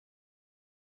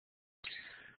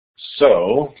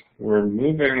 So we're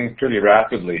moving pretty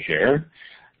rapidly here.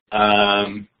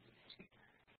 I'm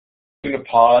going to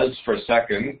pause for a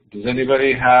second. Does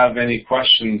anybody have any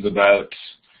questions about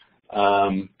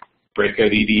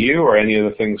Breakout EDU or any of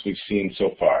the things we've seen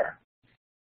so far?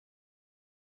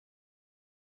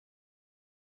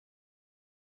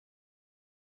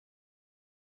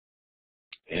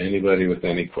 Anybody with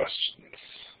any questions?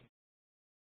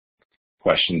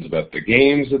 questions about the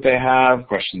games that they have,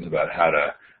 questions about how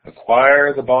to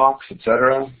acquire the box,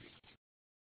 etc.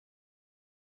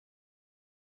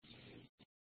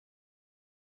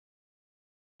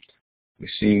 We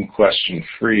seem question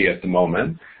free at the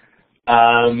moment.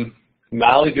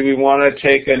 Mally, do we want to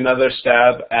take another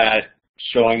stab at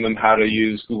showing them how to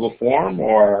use Google Form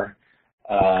or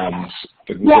the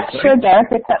Google Yeah, Play? sure, Derek.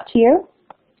 It's up to you.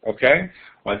 Okay.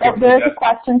 Well, There's a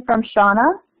question from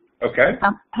Shauna. Okay.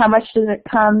 How much does it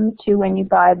come to when you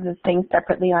buy the thing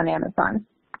separately on Amazon?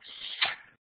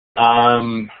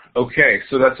 Okay,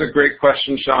 so that's a great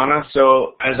question, Shauna.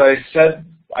 So as I said,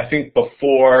 I think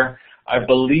before, I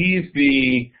believe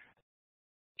the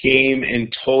game in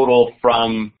total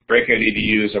from Breakout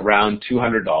EDU is around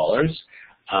 $200.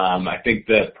 I think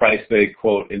the price they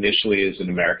quote initially is in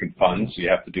American funds, so you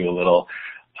have to do a little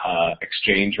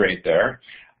exchange rate there.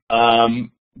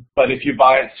 But if you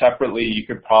buy it separately, you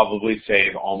could probably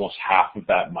save almost half of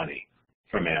that money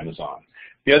from Amazon.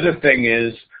 The other thing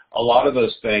is, a lot of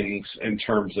those things in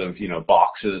terms of,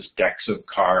 boxes, decks of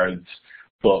cards,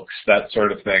 books, that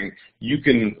sort of thing, you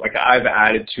can, like I've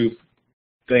added 2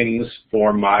 things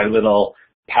for my little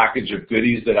package of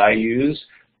goodies that I use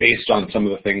based on some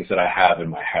of the things that I have in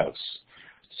my house.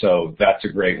 So that's a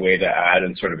great way to add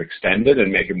and sort of extend it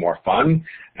and make it more fun,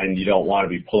 and you don't want to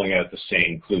be pulling out the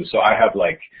same clue. So I have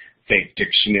like fake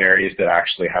dictionaries that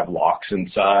actually have locks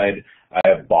inside. I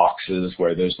have boxes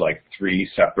where there's like 3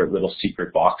 separate little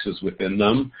secret boxes within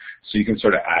them. So you can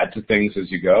sort of add to things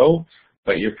as you go,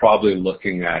 but you're probably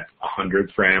looking at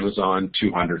 100 for Amazon,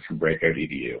 200 for Breakout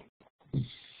EDU.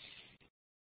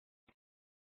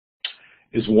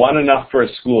 Is 1 enough for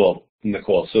a school,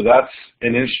 Nicole? So that's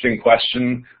an interesting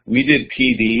question. We did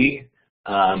PD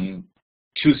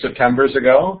 2 Septembers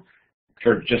ago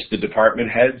for just the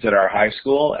department heads at our high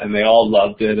school, and they all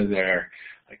loved it, and they're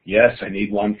like, yes, I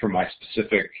need one for my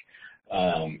specific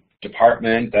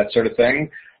department, that sort of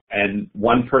thing. And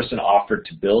one person offered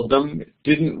to build them. It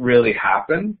didn't really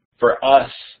happen. For us,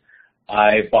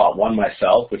 I bought 1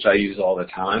 myself, which I use all the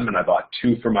time, and I bought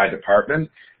 2 for my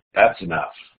department. That's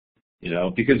enough,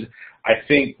 because I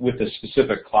think with a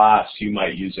specific class, you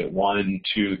might use it 1,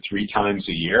 2, 3 times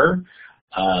a year.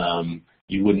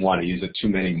 You wouldn't want to use it too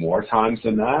many more times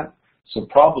than that. So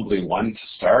probably 1 to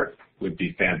start would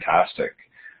be fantastic.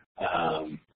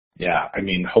 Yeah, I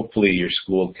mean, hopefully your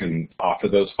school can offer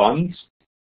those funds.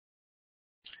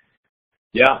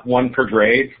 Yeah, 1 per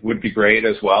grade would be great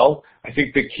as well. I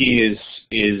think the key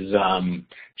is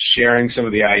sharing some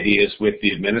of the ideas with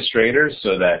the administrators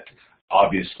so that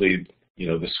obviously,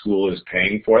 the school is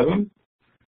paying for them.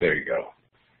 There you go.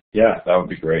 Yeah, that would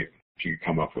be great if you could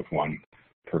come up with 1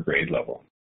 per grade level.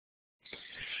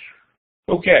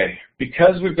 Okay,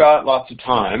 because we've got lots of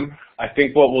time, I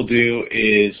think what we'll do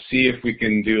is see if we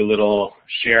can do a little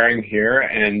sharing here,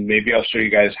 and maybe I'll show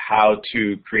you guys how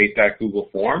to create that Google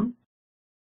form.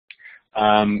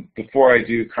 Before I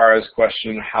do Kara's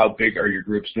question, how big are your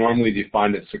groups? Normally, do you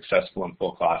find it successful in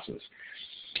full classes?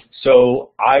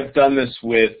 So I've done this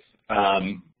with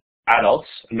adults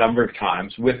a number of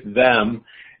times. With them,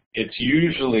 it's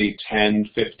usually 10,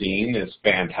 15 is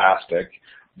fantastic.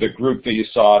 The group that you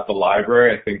saw at the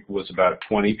library, I think, was about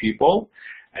 20 people,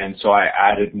 and so I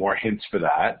added more hints for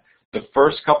that. The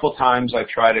first couple times I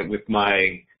tried it with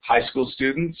my high school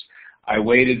students, I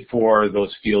waited for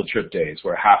those field trip days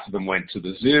where half of them went to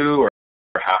the zoo or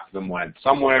half of them went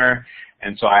somewhere,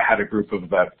 and so I had a group of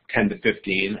about 10 to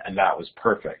 15, and that was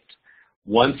perfect.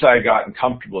 Once I got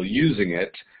comfortable using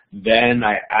it, then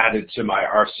I added to my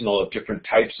arsenal of different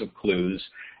types of clues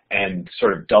and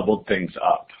sort of doubled things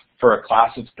up. For a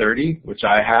class of 30, which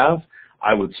I have,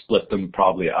 I would split them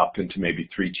probably up into maybe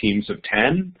 3 teams of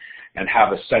 10 and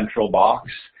have a central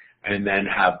box and then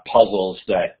have puzzles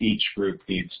that each group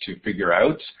needs to figure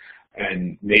out.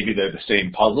 And maybe they're the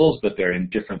same puzzles, but they're in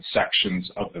different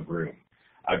sections of the room.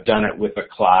 I've done it with a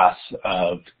class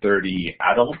of 30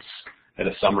 adults at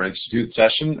a summer institute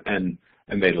session, and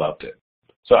they loved it.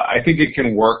 So I think it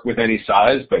can work with any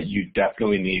size, but you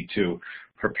definitely need to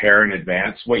prepare in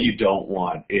advance. What you don't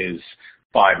want is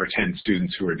 5 or 10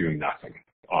 students who are doing nothing.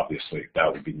 Obviously, that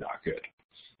would be not good.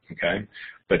 Okay,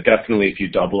 but definitely if you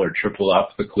double or triple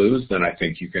up the clues, then I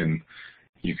think you can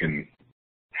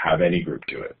have any group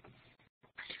do it.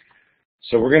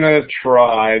 So we're going to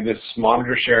try this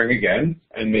monitor sharing again,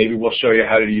 and maybe we'll show you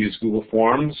how to use Google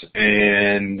Forms,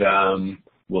 and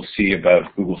we'll see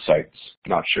about Google Sites.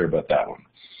 Not sure about that one.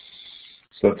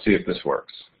 So let's see if this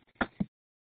works.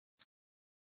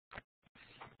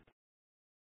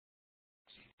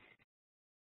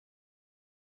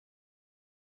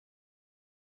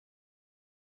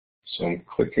 So I'm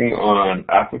clicking on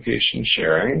application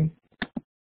sharing.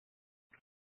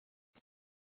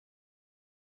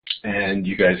 And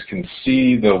you guys can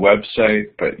see the website,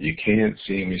 but you can't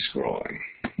see me scrolling.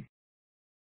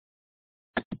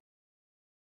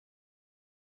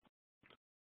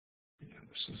 Yeah,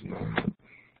 this is not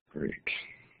great.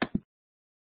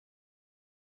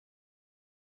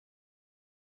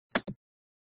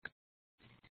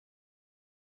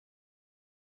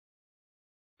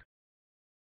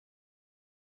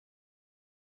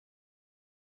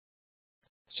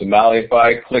 So Mally, if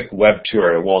I click web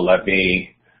tour, it won't let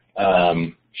me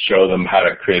show them how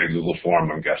to create a Google form,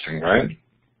 I'm guessing, right?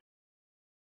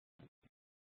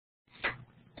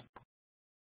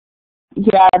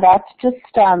 Yeah, that's just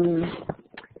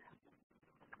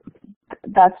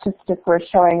if we're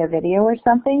showing a video or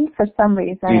something. For some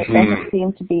reason, it doesn't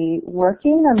seem to be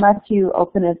working unless you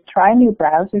open it. Try a new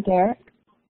browser, Derek.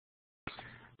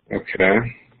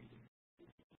 Okay.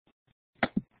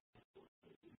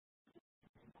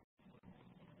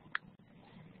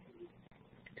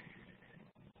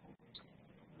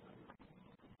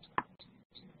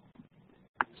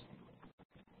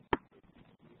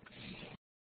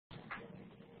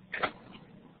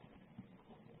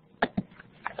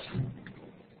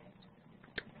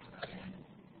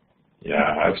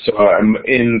 Yeah, so I'm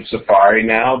in Safari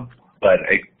now, but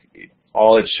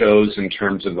all it shows in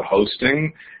terms of the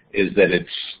hosting is that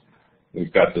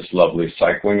we've got this lovely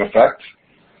cycling effect.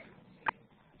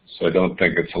 So I don't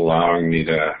think it's allowing me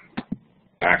to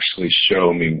actually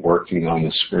show me working on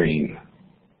the screen.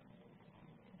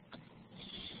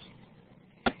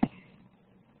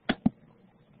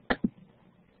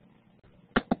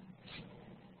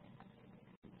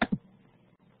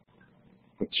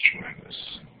 Let's try this.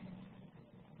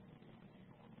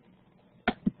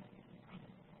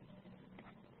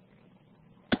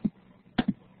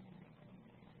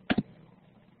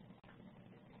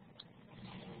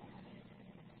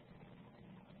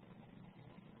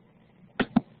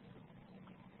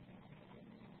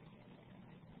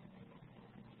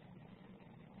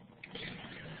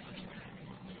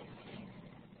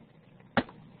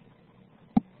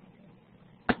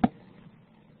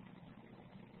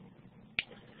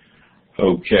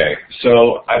 Okay,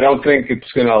 so I don't think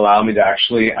it's going to allow me to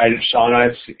actually, Sean, I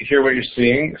hear what you're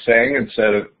saying.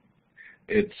 Instead of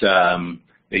it's that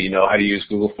you know how to use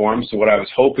Google Forms. So what I was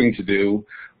hoping to do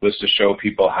was to show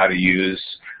people how to use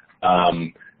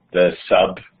the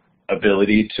sub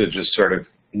ability to just sort of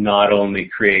not only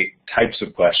create types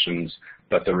of questions,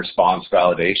 but the response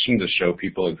validation to show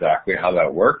people exactly how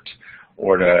that worked,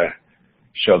 or to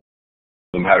show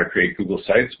them how to create Google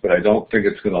Sites, but I don't think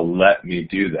it's going to let me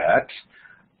do that.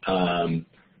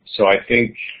 So I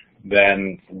think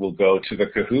then we'll go to the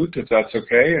Kahoot, if that's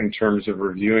okay, in terms of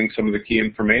reviewing some of the key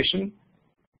information.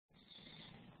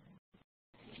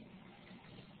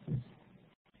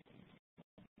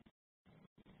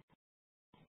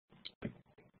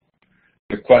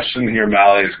 The question here,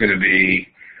 Mally, is going to be,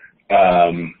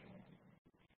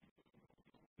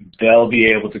 they'll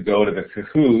be able to go to the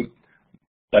Kahoot,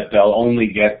 but they'll only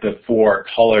get the 4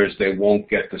 colors. They won't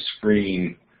get the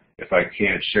screen if I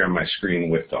can't share my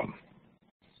screen with them.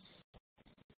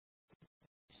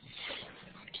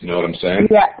 Do you know what I'm saying?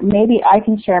 Yeah, maybe I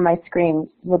can share my screen.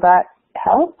 Will that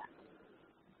help?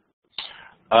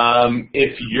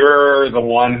 If you're the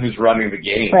one who's running the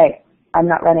game. Right. I'm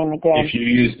not running the game. If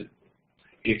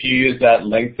you use that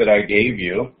link that I gave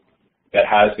you, that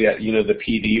has the the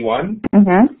PD one,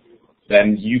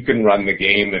 then you can run the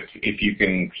game if you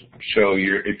can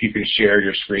share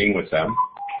your screen with them.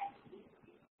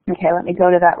 Okay, let me go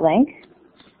to that link.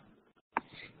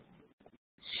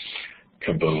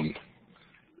 Kaboom.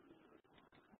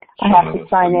 I have to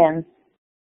sign in.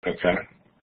 Okay.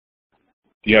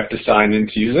 Do you have to sign in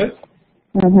to use it?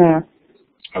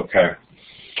 Okay.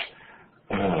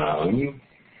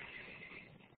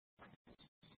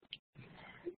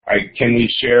 Can we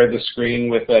share the screen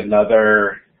with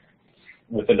another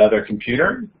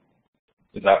computer?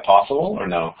 Is that possible or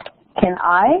no? Can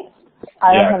I?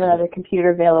 I don't have another computer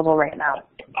available right now.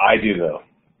 I do though.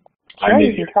 Sure,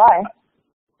 you can try.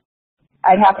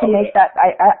 I'd have to make that.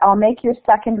 I'll make your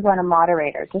second one a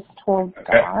moderator. Just hold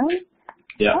on.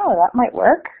 Yeah. Oh, that might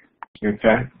work.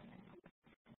 Okay.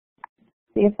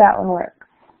 See if that one works.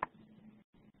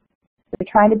 We're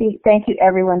trying to be. Thank you,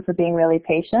 everyone, for being really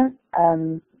patient.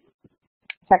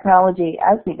 Technology,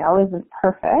 as we know, isn't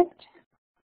perfect.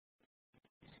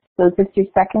 So is this your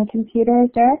second computer,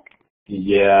 Derek?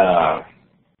 Yeah.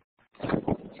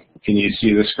 Can you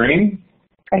see the screen?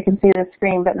 I can see the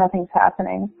screen, but nothing's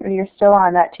happening. You're still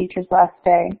on that teacher's last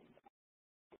day.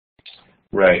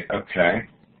 Right, okay.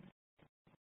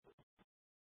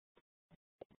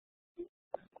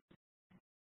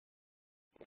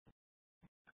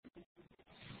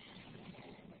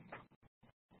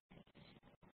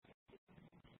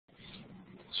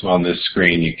 So on this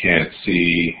screen, you can't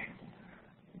see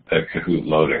the Kahoot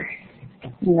loading.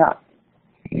 No.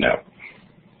 No.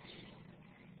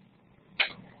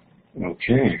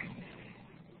 Okay.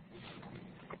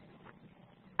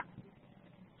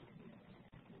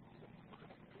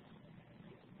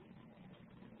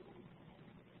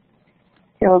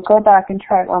 Okay, we'll go back and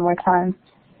try it one more time.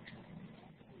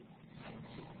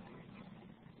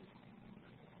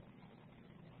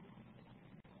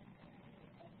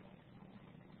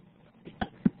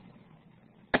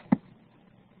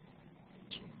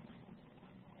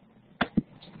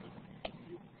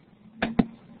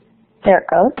 There it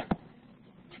goes.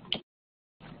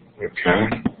 Okay.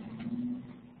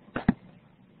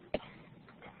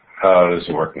 How does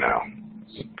it work now?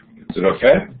 Is it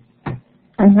okay?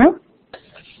 Mm-hmm.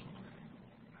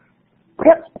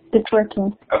 Yep, it's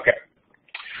working. Okay.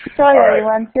 Sorry, All right.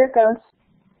 everyone. Here it goes.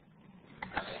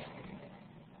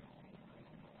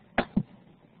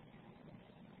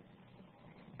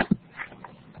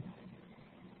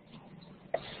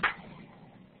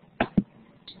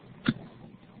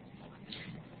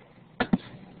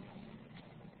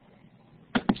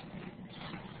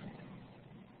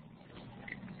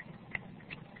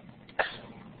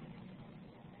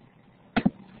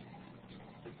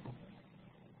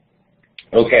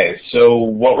 Okay, so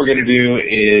what we're going to do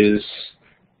is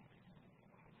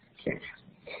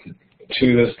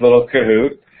to this little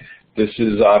Kahoot. This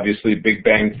is obviously Big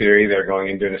Bang Theory. They're going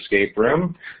into an escape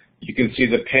room. You can see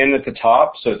the pin at the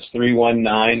top, so it's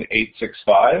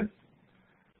 319865.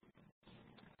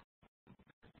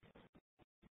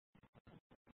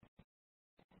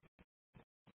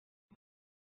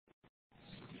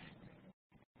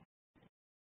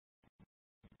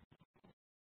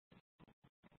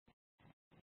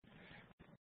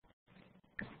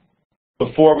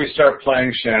 Before we start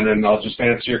playing, Shannon, I'll just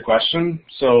answer your question.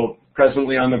 So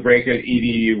presently on the Breakout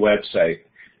EDU website,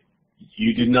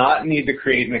 you do not need to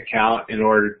create an account in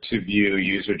order to view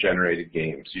user-generated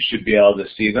games. You should be able to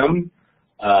see them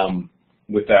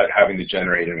without having to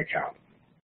generate an account.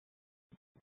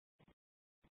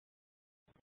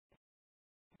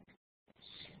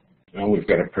 Oh, we've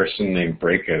got a person named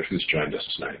Breakout who's joined us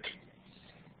tonight.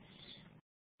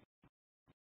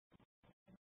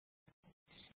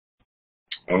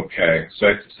 Okay, so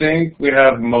I think we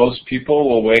have most people.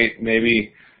 We'll wait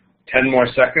maybe 10 more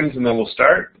seconds and then we'll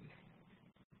start.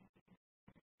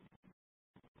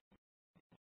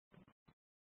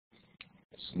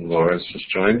 So Laura's just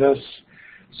joined us.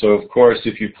 So of course,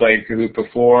 if you've played Kahoot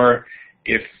before,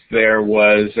 if there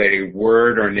was a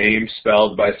word or name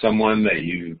spelled by someone that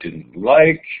you didn't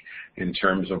like in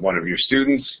terms of one of your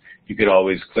students, you could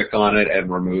always click on it and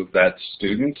remove that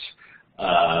student.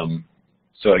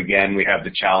 So again, we have the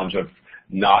challenge of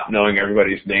not knowing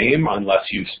everybody's name unless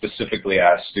you specifically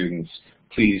ask students,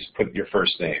 please put your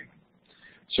first name.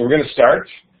 So we're going to start,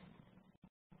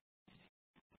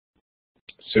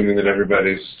 assuming that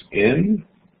everybody's in.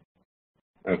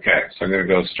 Okay, so I'm going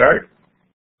to go start.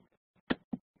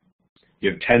 You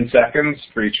have 10 seconds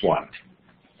for each one.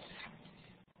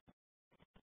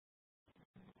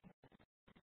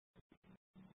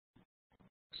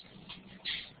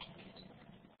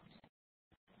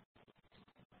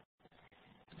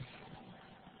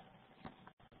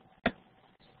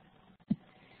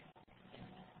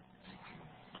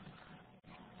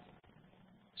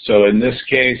 So in this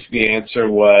case, the answer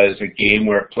was a game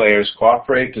where players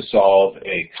cooperate to solve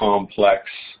a complex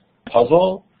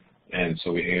puzzle. And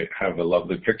so we have a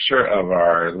lovely picture of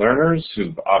our learners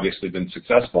who've obviously been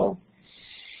successful.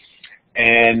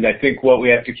 And I think what we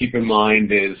have to keep in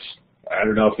mind is, I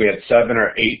don't know if we had 7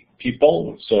 or 8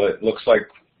 people, so it looks like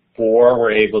 4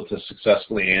 were able to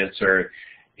successfully answer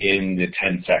in the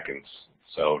 10 seconds.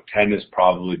 So 10 is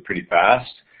probably pretty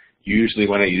fast. Usually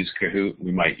when I use Kahoot,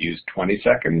 we might use 20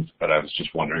 seconds, but I was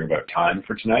just wondering about time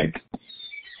for tonight.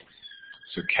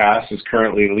 So Cass is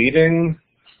currently leading,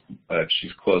 but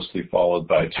she's closely followed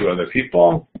by 2 other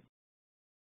people.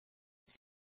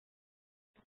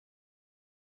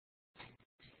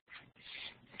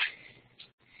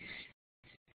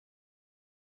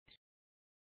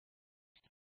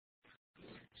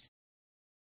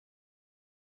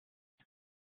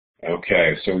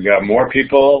 Okay, so we got more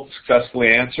people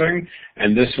successfully answering,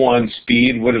 and this one,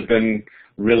 speed, would have been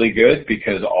really good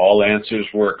because all answers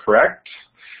were correct.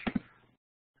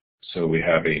 So we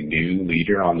have a new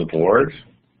leader on the board.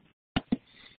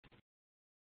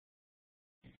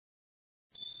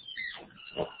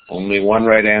 Only one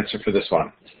right answer for this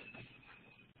one.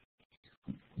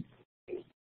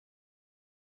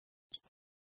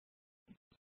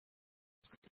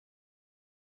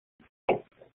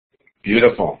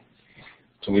 Beautiful.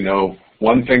 So we know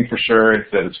One thing for sure is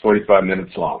that it's 45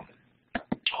 minutes long.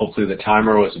 Hopefully the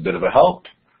timer was a bit of a help.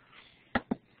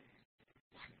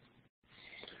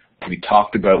 We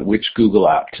talked about which Google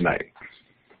app tonight.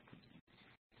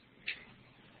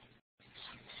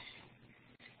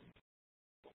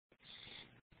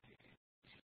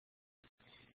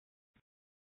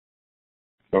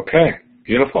 Okay,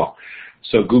 beautiful.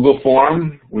 So Google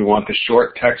Form, we want the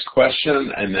short text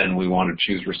question, and then we want to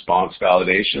choose response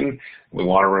validation. We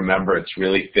want to remember it's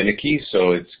really finicky,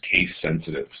 so it's case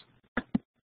sensitive.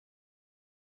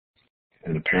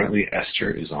 And apparently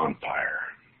Esther is on fire.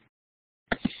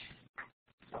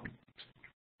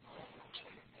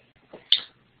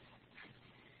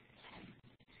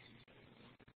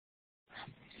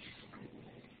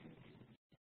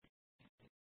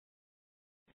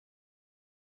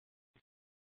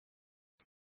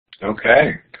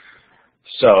 Okay,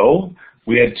 so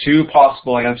we had two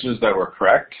possible answers that were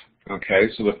correct. Okay,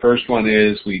 so the first one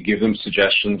is we give them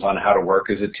suggestions on how to work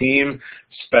as a team,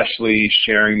 especially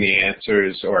sharing the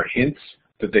answers or hints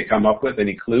that they come up with,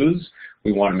 any clues.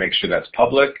 We want to make sure that's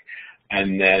public.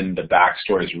 And then the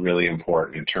backstory is really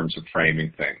important in terms of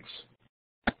framing things.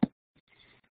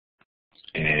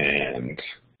 And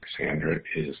Cassandra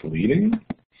is leading.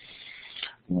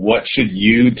 What should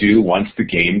you do once the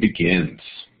game begins?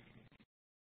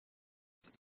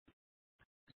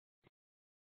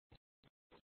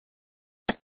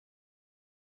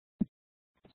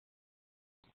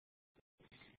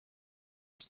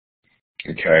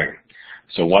 Okay,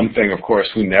 so one thing, of course,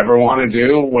 we never want to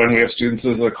do when we have students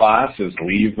in the class is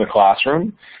leave the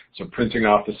classroom. So printing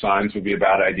off the signs would be a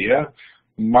bad idea.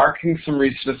 Marking some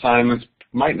recent assignments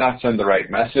might not send the right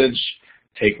message.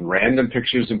 Take random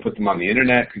pictures and put them on the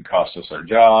internet could cost us our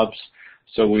jobs.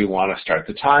 So we want to start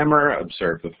the timer,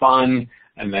 observe the fun,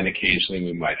 and then occasionally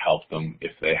we might help them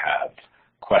if they have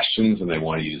questions and they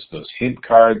want to use those hint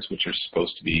cards, which are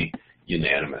supposed to be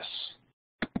unanimous.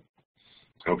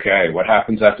 Okay, what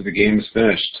happens after the game is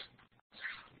finished?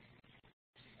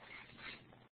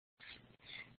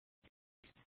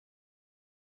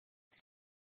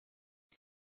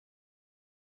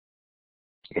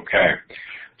 Okay,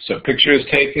 so picture is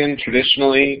taken.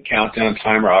 Traditionally, countdown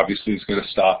timer obviously is going to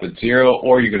stop at 0,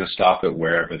 or you're going to stop it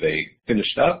wherever they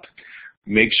finished up.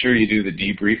 Make sure you do the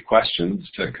debrief questions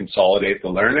to consolidate the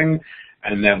learning,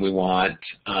 and then we want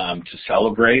to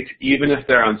celebrate, even if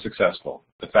they're unsuccessful.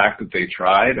 The fact that they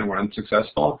tried and were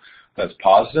unsuccessful, that's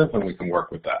positive, and we can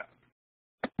work with that.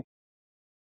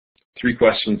 3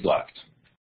 questions left.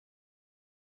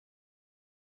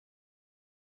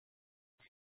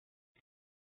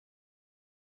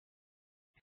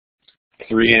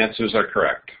 Three answers are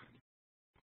correct.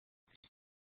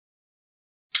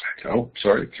 Oh,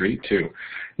 sorry, 3, 2.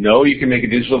 No, you can make a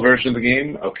digital version of the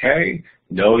game. Okay.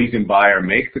 No, you can buy or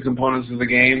make the components of the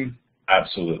game.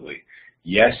 Absolutely.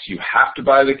 Yes, you have to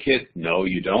buy the kit. No,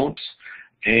 you don't.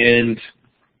 And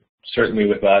certainly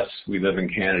with us, we live in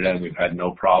Canada and we've had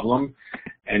no problem.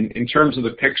 And in terms of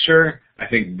the picture, I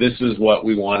think this is what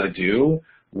we want to do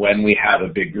when we have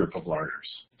a big group of learners.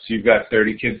 So you've got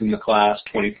 30 kids in the class,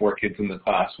 24 kids in the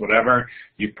class, whatever.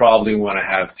 You probably want to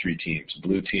have 3 teams,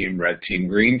 blue team, red team,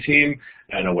 green team,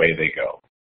 and away they go.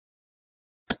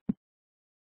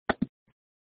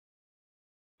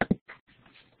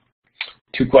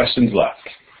 Two questions left.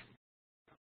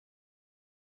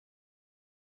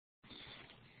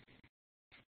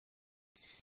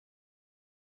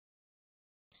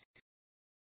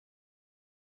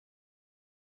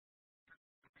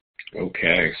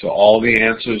 Okay, so all the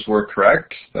answers were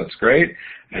correct. That's great.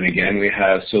 And again, we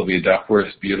have Sylvia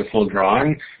Duckworth's beautiful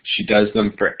drawing. She does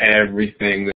them for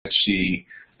everything that she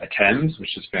attends,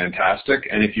 which is fantastic.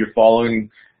 And if you're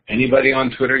following anybody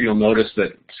on Twitter, you'll notice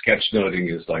that sketchnoting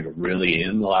is like really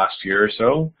in the last year or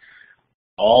so.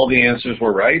 All the answers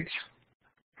were right.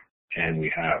 And we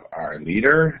have our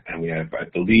leader, and we have, I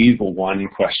believe, 1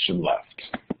 question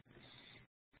left.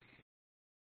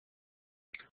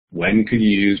 When could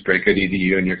you use Breakout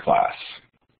EDU in your class?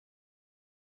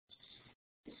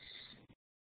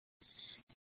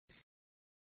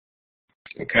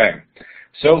 Okay,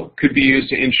 so could be used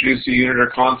to introduce a unit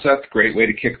or concept, great way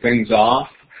to kick things off,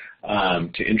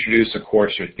 to introduce a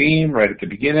course or theme right at the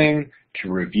beginning,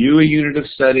 to review a unit of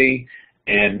study,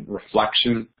 and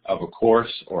reflection of a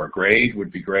course or a grade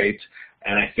would be great.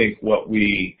 And I think what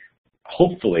we,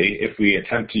 hopefully, if we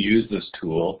attempt to use this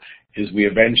tool, is we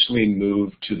eventually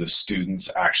move to the students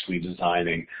actually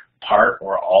designing part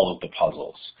or all of the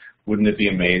puzzles. Wouldn't it be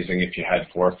amazing if you had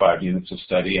 4 or 5 units of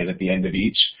study and at the end of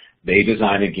each, they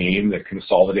design a game that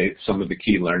consolidates some of the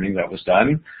key learning that was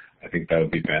done? I think that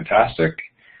would be fantastic.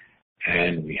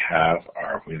 and we have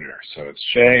our winner. So it's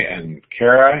Shay and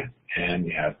Kara, and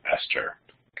we have Esther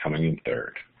coming in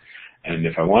third. And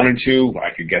if I wanted to,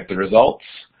 I could get the results,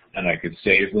 and I could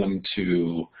save them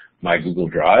to my Google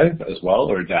Drive as well,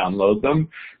 or download them.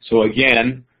 So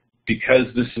again, because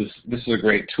this is a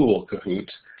great tool, Kahoot,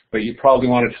 but you probably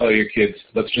want to tell your kids,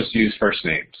 let's just use first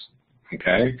names,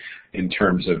 okay, in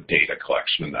terms of data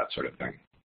collection and that sort of thing.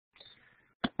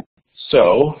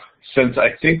 So since I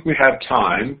think we have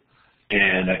time,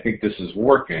 and I think this is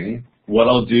working, what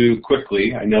I'll do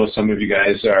quickly, I know some of you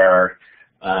guys are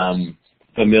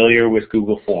familiar with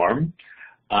Google Form,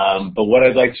 but what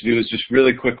I'd like to do is just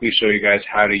really quickly show you guys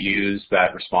how to use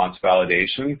that response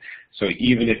validation. So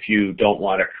even if you don't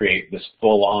want to create this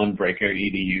full-on Breakout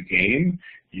EDU game,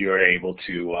 you're able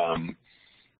to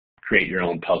create your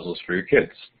own puzzles for your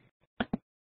kids.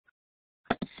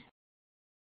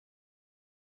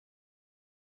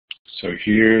 So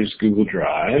here's Google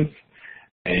Drive,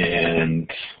 and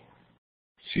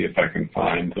see if I can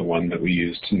find the one that we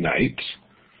used tonight.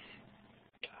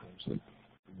 Does it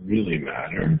really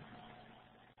matter?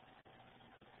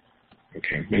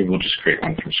 Okay, maybe we'll just create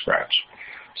one from scratch.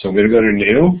 So I'm going to go to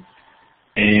New,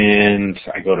 and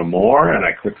I go to More, and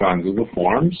I click on Google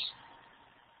Forms.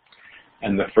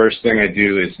 And the first thing I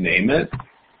do is name it.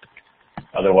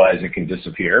 Otherwise, it can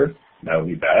disappear. That would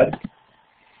be bad.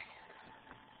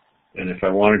 And if I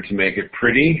wanted to make it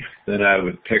pretty, then I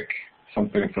would pick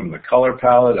something from the color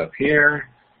palette up here.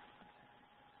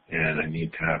 And I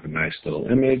need to have a nice little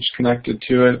image connected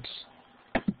to it.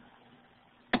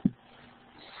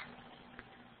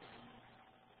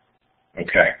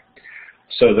 Okay,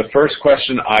 so the first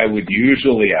question I would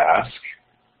usually ask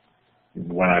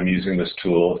when I'm using this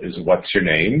tool is, what's your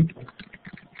name?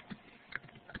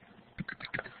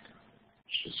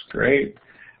 Which is great.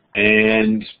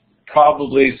 And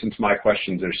probably, since my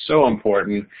questions are so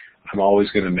important, I'm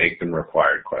always going to make them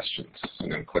required questions. So I'm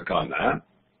going to click on that.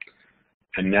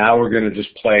 And now we're going to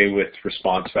just play with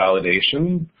response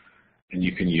validation, and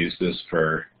you can use this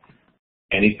for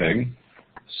anything.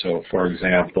 So for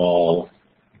example,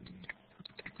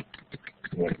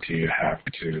 what do you have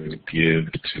to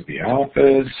give to the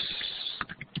office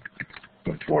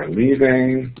before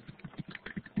leaving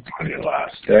on your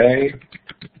last day?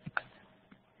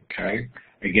 Okay.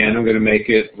 Again, I'm going to make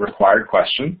it required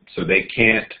question, so they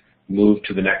can't move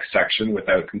to the next section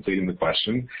without completing the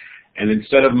question. And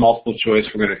instead of multiple choice,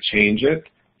 we're going to change it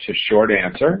to short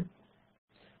answer.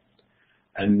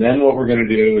 And then what we're going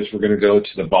to do is we're going to go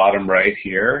to the bottom right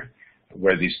here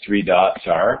where these three dots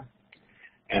are,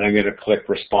 and I'm going to click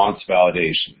response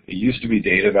validation. It used to be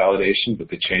data validation, but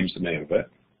they changed the name of it.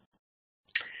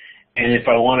 And if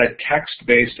I want a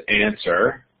text-based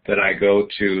answer, then I go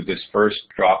to this first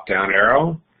drop-down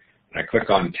arrow, and I click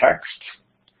on text,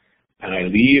 and I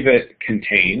leave it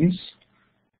contains,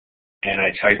 and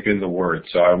I type in the word.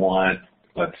 So I want,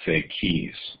 let's say,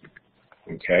 keys,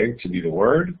 okay, to be the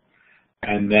word.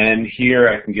 And then here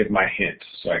I can give my hint.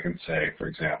 So I can say, for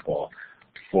example,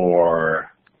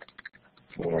 for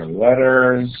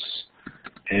letters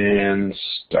and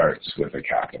starts with a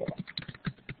capital.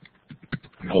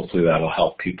 And hopefully that'll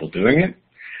help people doing it.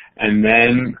 And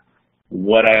then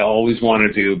what I always want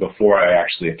to do before I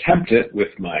actually attempt it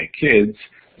with my kids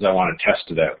is I want to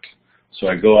test it out. So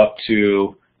I go up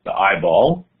to the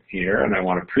eyeball here and I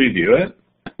want to preview it.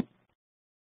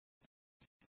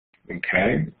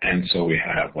 Okay, and so we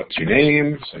have, what's your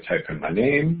name? So I type in my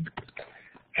name.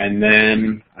 And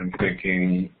then I'm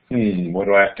thinking, what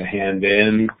do I have to hand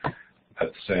in?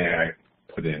 Let's say I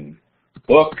put in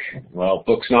book. Well,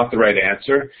 book's not the right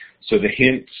answer. So the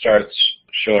hint starts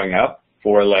showing up.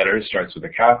 4 letters, starts with a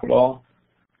capital.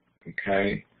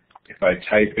 Okay, if I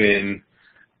type in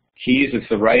keys, it's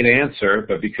the right answer,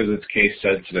 but because it's case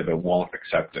sensitive, it won't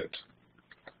accept it.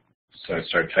 So I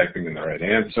start typing in the right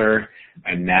answer,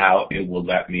 and now it will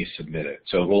let me submit it.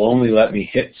 So it will only let me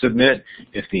hit submit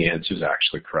if the answer is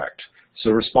actually correct.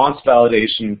 So response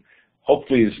validation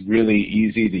hopefully is really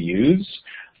easy to use,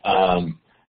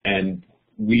 and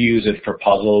we use it for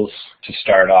puzzles to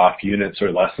start off units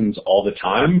or lessons all the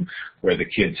time, where the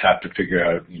kids have to figure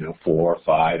out, 4,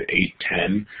 5, 8,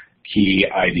 10 key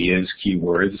ideas, key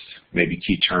words, maybe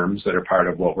key terms that are part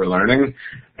of what we're learning,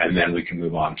 and then we can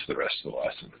move on to the rest of the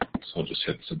lesson. So I'll just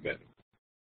hit submit.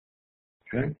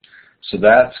 Okay, so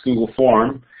that's Google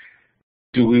Form.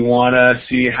 Do we want to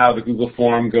see how the Google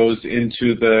Form goes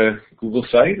into the Google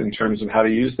site in terms of how to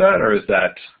use that, or is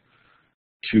that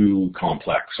too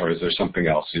complex, or is there something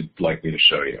else you'd like me to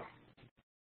show you?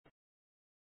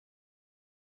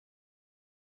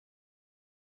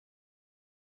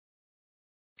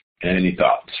 Any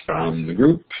thoughts from the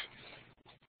group?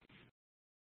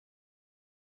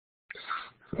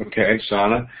 Okay,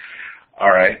 Shauna.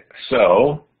 All right.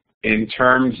 So in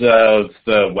terms of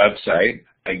the website,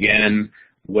 again,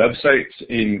 websites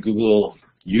in Google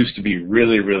used to be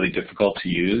really, really difficult to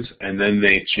use, and then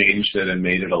they changed it and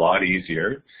made it a lot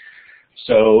easier.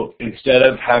 So instead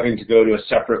of having to go to a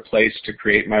separate place to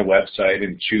create my website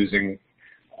and choosing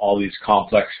all these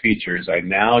complex features, I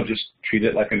now just treat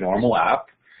it like a normal app.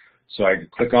 So I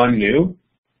click on New,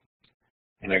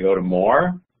 and I go to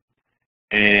More,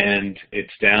 and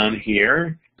it's down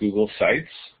here, Google Sites.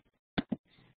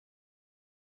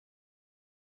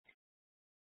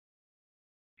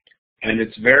 And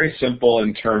it's very simple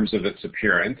in terms of its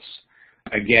appearance.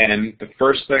 Again, the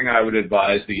first thing I would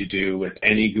advise that you do with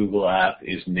any Google app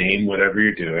is name whatever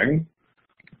you're doing.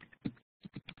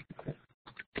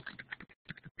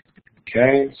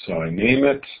 Okay, so I name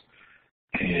it,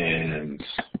 and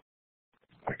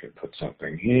I could put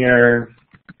something here.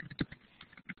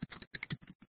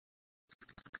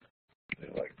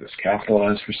 I like this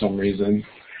capitalized for some reason.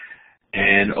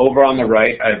 And over on the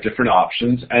right, I have different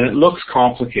options, and it looks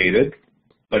complicated,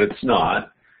 but it's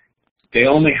not. They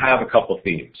only have a couple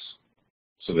themes.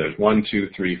 So there's 1, 2,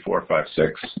 3, 4, 5,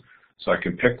 6. So I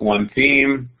can pick one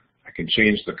theme. I can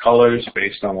change the colors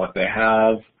based on what they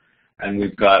have. And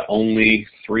we've got only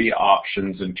 3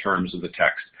 options in terms of the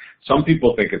text. Some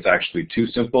people think it's actually too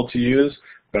simple to use,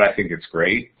 but I think it's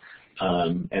great.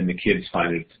 And the kids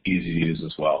find it easy to use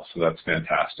as well. So that's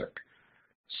fantastic.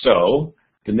 So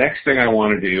the next thing I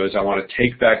want to do is I want to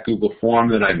take that Google form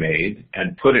that I made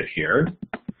and put it here.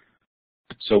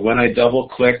 So when I double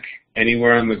click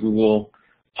anywhere on the Google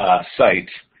site,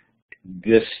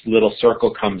 this little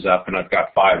circle comes up and I've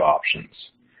got 5 options.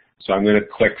 So I'm going to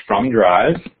click From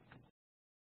Drive.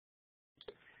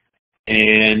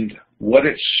 And what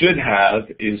it should have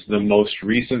is the most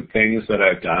recent things that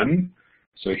I've done.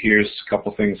 So here's a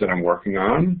couple things that I'm working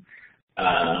on.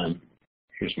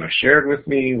 Here's my shared with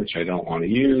me, which I don't want to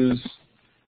use.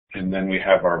 And then we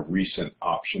have our recent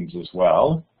options as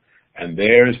well. And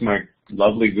there's my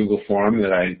lovely Google form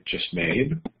that I just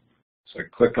made. So I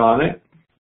click on it,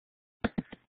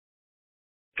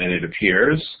 and it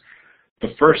appears.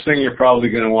 The first thing you're probably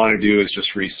going to want to do is just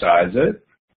resize it.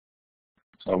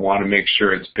 So I want to make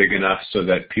sure it's big enough so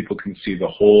that people can see the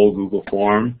whole Google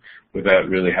form without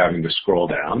really having to scroll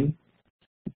down.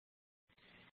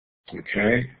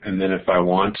 Okay, and then if I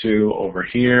want to, over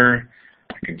here,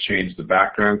 I can change the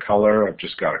background color. I've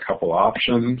just got a couple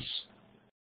options.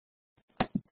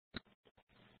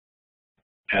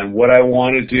 And what I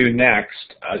want to do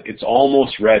next, it's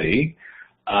almost ready,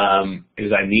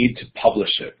 is I need to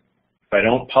publish it. If I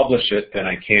don't publish it, then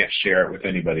I can't share it with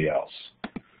anybody else.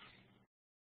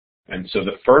 And so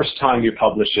the first time you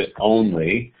publish it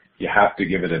only, you have to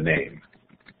give it a name.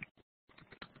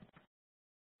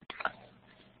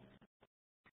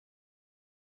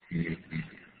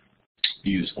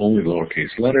 Use only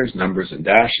lowercase letters, numbers, and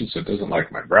dashes, so it doesn't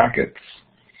like my brackets.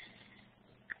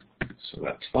 So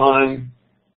that's fine.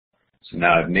 So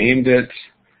now I've named it.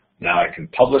 Now I can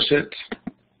publish it.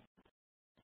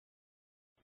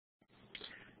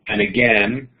 And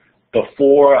again,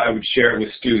 before I would share it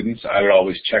with students, I would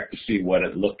always check to see what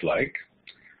it looked like.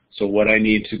 So what I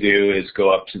need to do is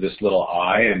go up to this little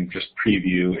eye and just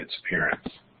preview its appearance.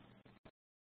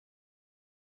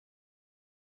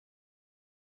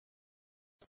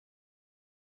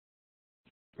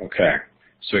 Okay,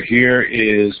 so here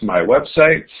is my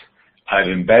website. I've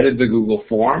embedded the Google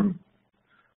form.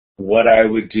 What I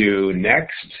would do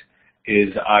next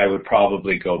is I would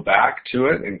probably go back to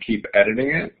it and keep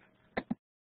editing it.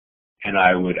 And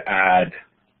I would add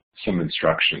some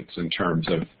instructions in terms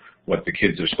of what the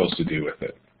kids are supposed to do with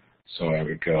it. So I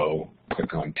would go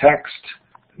click on text,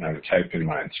 and I would type in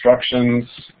my instructions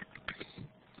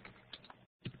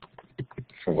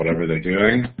for whatever they're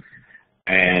doing.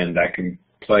 And I can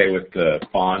play with the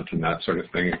font and that sort of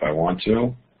thing if I want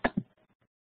to.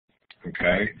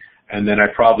 Okay, and then I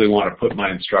probably want to put my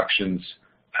instructions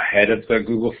ahead of the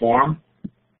Google form.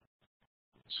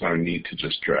 So I need to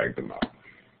just drag them up.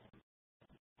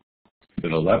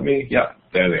 It'll let me? Yeah,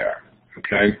 there they are.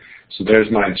 Okay, so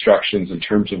there's my instructions in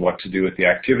terms of what to do with the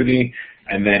activity.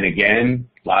 And then again,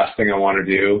 last thing I want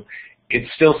to do,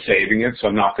 it's still saving it, so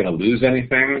I'm not going to lose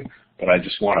anything, but I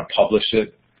just want to publish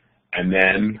it. And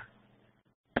then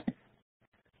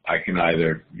I can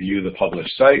either view the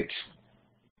published site.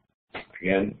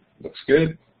 Again, looks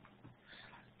good.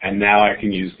 And now I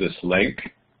can use this link,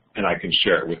 and I can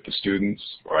share it with the students,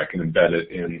 or I can embed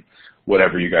it in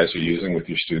whatever you guys are using with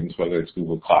your students, whether it's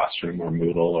Google Classroom or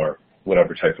Moodle or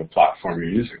whatever type of platform you're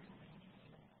using.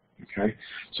 Okay,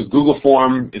 so Google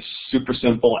Form is super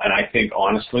simple, and I think,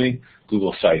 honestly,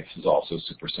 Google Sites is also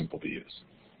super simple to use.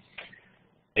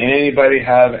 Anybody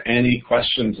have any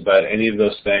questions about any of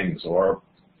those things, or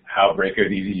how Breakout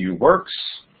EDU works?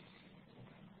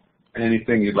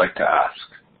 Anything you'd like to ask?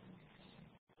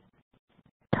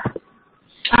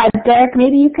 Derek,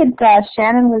 maybe you could,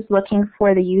 Shannon was looking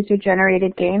for the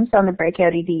user-generated games on the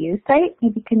Breakout EDU site.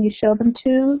 Maybe can you show them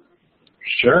to?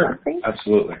 Sure,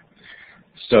 absolutely.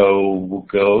 So we'll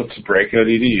go to Breakout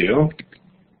EDU,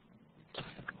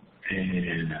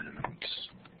 and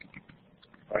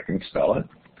if I can spell it.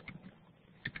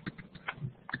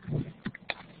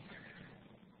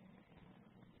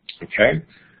 Okay,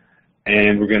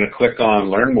 and we're going to click on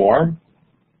Learn More.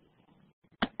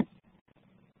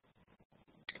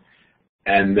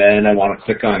 And then I want to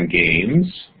click on Games.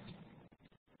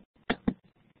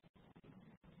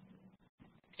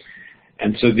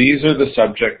 And so these are the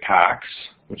subject packs,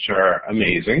 which are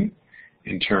amazing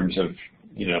in terms of,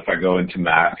 you know, if I go into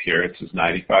math here, it says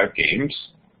 95 games,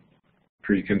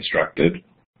 pre-constructed.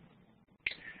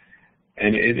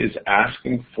 And it is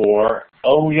asking for,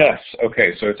 oh yes,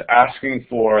 okay, so it's asking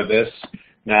for this.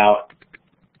 Now,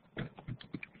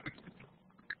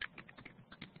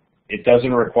 it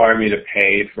doesn't require me to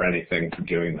pay for anything for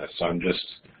doing this, so I'm just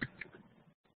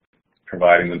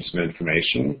providing them some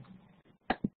information.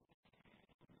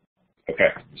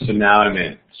 Okay, so now I'm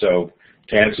in. So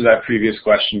to answer that previous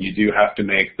question, you do have to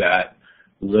make that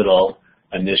little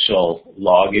initial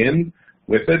login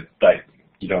with it, but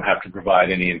you don't have to provide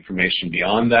any information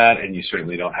beyond that, and you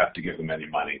certainly don't have to give them any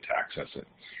money to access it.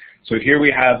 So here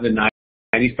we have the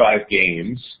 95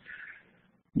 games.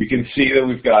 We can see that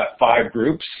we've got 5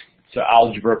 groups. So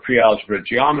algebra, pre-algebra,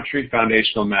 geometry,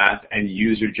 foundational math, and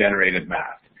user-generated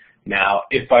math. Now,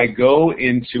 if I go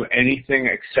into anything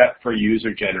except for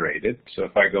user-generated, so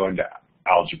if I go into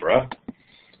algebra,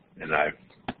 and I've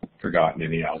forgotten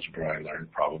any algebra I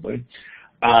learned probably,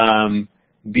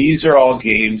 these are all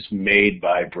games made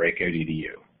by Breakout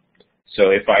EDU. So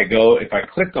if I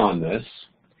click on this,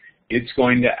 it's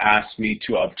going to ask me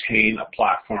to obtain a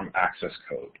platform access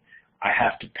code. I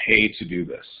have to pay to do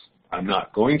this. I'm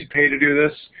not going to pay to do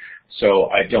this, so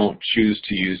I don't choose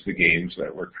to use the games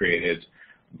that were created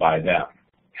by them.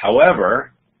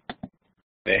 However,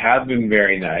 they have been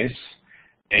very nice,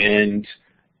 and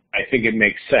I think it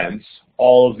makes sense.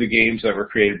 All of the games that were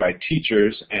created by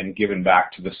teachers and given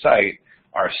back to the site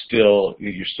are still,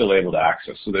 you're still able to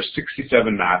access. So there's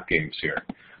 67 math games here.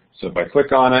 So if I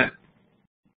click on it,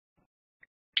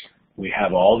 we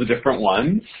have all the different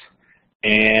ones.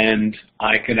 And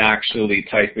I can actually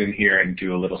type in here and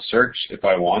do a little search if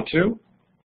I want to,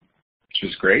 which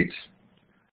is great.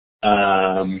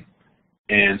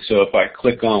 And so if I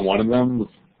click on one of them,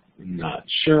 I'm not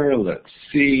sure, let's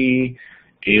see.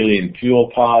 Alien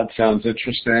fuel pod sounds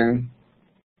interesting.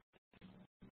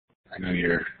 I know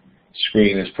your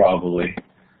screen is probably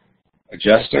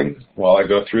adjusting while I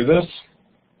go through this.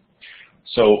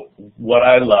 So what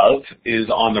I love is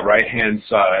on the right-hand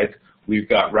side, we've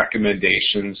got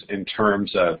recommendations in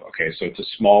terms of, okay, so it's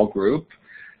a small group,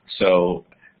 so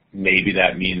maybe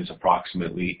that means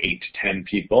approximately 8 to 10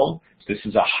 people. This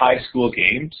is a high school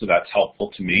game, so that's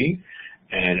helpful to me.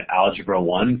 And Algebra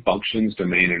 1, functions,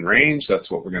 domain, and range, that's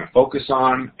what we're going to focus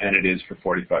on, and it is for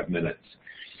 45 minutes.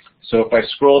 So if I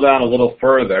scroll down a little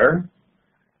further,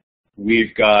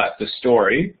 we've got the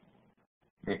story,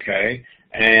 okay,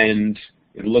 and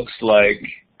it looks like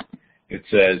it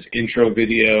says intro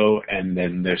video, and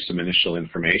then there's some initial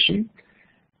information.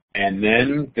 And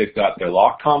then they've got their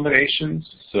lock combinations,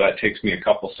 so that takes me a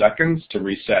couple seconds to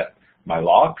reset my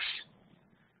locks.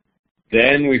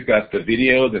 Then we've got the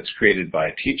video that's created by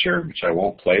a teacher, which I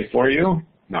won't play for you.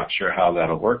 Not sure how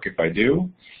that'll work if I do.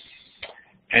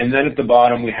 And then at the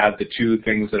bottom we have the 2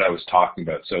 things that I was talking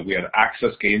about. So we have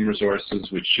access game resources,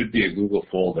 which should be a Google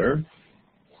folder.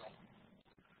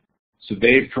 So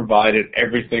they've provided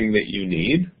everything that you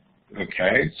need,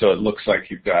 okay? So it looks like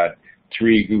you've got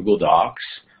 3 Google Docs,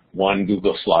 1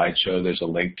 Google Slideshow, there's a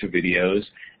link to videos,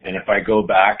 and if I go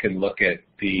back and look at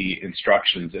the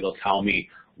instructions, it'll tell me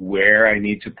where I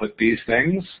need to put these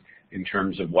things in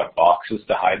terms of what boxes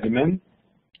to hide them in.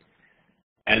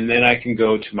 And then I can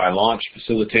go to my launch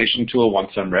facilitation tool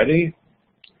once I'm ready,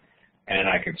 and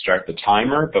I can start the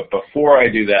timer, but before I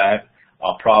do that,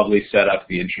 I'll probably set up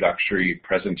the introductory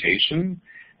presentation,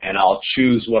 and I'll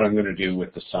choose what I'm going to do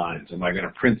with the signs. Am I going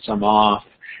to print some off?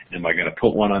 Am I going to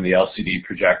put one on the LCD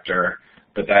projector?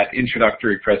 But that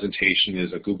introductory presentation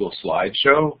is a Google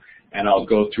slideshow, and I'll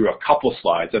go through a couple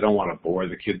slides. I don't want to bore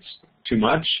the kids too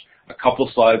much. A couple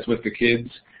slides with the kids,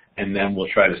 and then we'll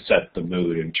try to set the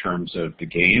mood in terms of the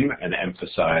game and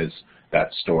emphasize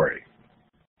that story.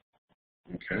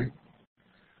 Okay.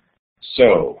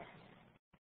 So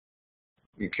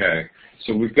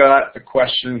we've got a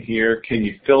question here. Can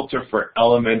you filter for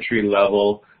elementary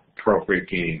level appropriate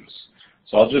games?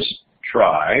 So I'll just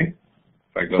try.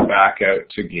 If I go back out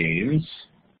to games,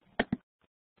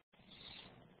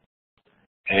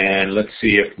 and let's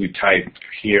see if we type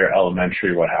here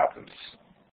elementary, what happens.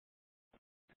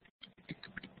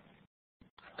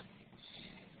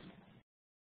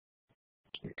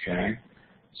 Okay,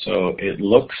 so it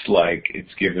looks like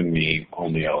it's given me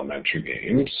only elementary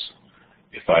games.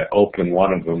 If I open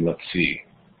one of them, let's see,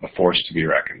 a force to be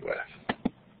reckoned with.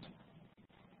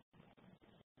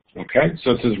 Okay,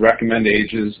 so it says recommend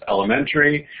ages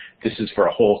elementary. This is for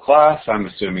a whole class. I'm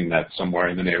assuming that's somewhere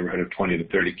in the neighborhood of 20 to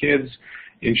 30 kids.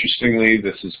 Interestingly,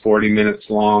 this is 40 minutes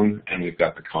long, and we've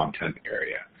got the content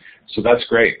area. So that's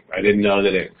great. I didn't know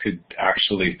that it could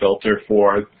actually filter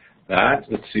for that.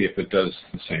 Let's see if it does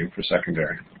the same for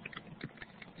secondary.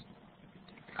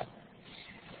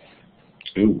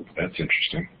 Ooh, that's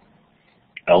interesting.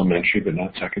 Elementary, but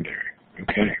not secondary.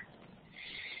 Okay.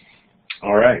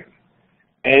 All right.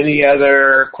 Any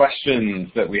other questions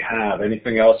that we have?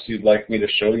 Anything else you'd like me to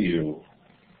show you?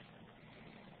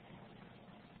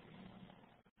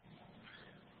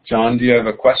 John, do you have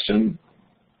a question?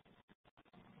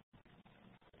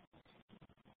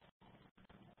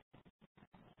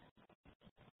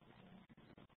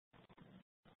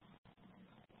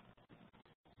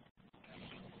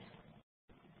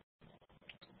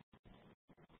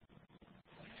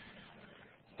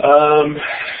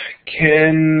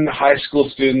 Can high school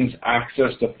students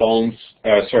access the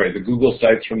the Google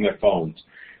Sites from their phones?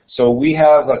 So we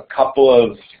have a couple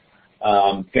of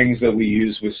things that we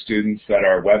use with students that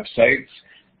are websites.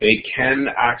 They can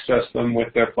access them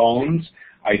with their phones.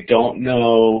 I don't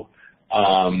know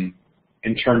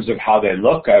in terms of how they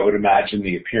look. I would imagine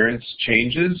the appearance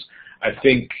changes. I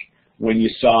think when you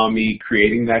saw me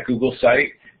creating that Google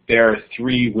site, there are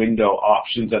 3 window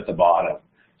options at the bottom.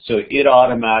 So it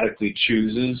automatically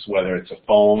chooses whether it's a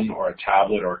phone or a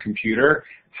tablet or a computer,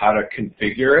 how to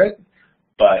configure it.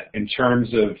 But in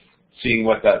terms of seeing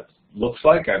what that looks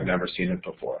like, I've never seen it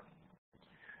before.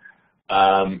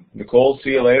 Nicole,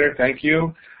 see you later. Thank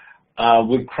you.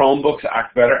 Would Chromebooks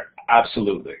act better?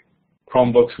 Absolutely.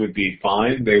 Chromebooks would be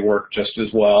fine. They work just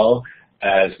as well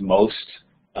as most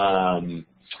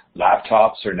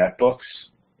laptops or netbooks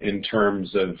in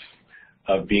terms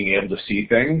of being able to see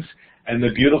things. And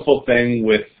the beautiful thing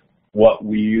with what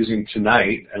we're using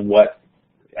tonight and what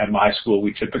at my school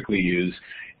we typically use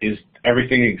is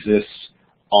everything exists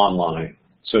online.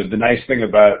 So the nice thing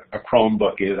about a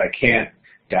Chromebook is I can't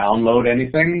download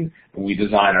anything, and we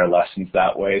design our lessons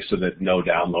that way so that no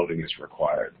downloading is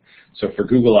required. So for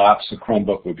Google Apps, a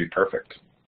Chromebook would be perfect.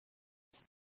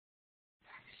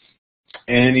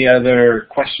 Any other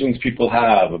questions people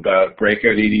have about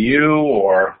Breakout EDU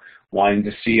or wanting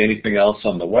to see anything else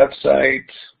on the website?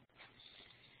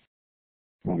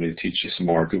 Want me to teach you some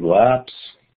more Google Apps?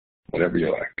 Whatever you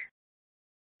like.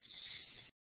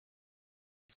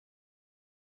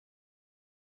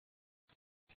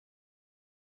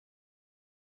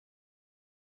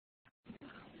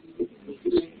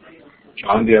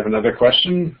 John, do you have another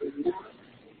question?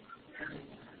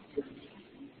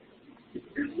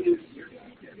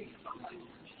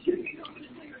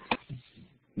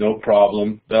 No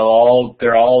problem. They're all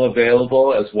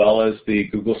available as well as the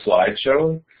Google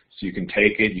slideshow. So you can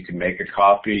take it, you can make a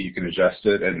copy, you can adjust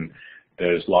it, and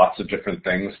there's lots of different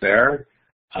things there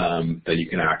that you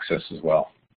can access as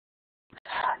well.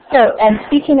 So, and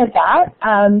speaking of that,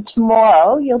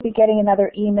 tomorrow you'll be getting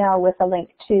another email with a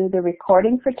link to the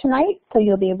recording for tonight, so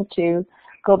you'll be able to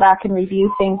go back and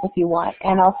review things if you want,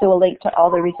 and also a link to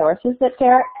all the resources that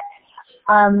Derek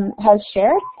has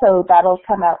shared, so that'll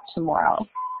come out tomorrow.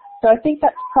 So I think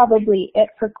that's probably it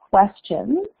for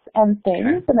questions and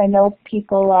things, and I know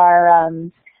people are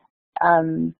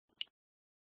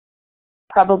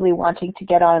probably wanting to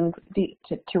get on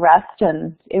to rest,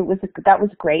 and that was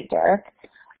great, Derek.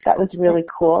 That was really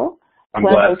cool. I'm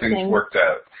glad things worked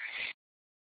out.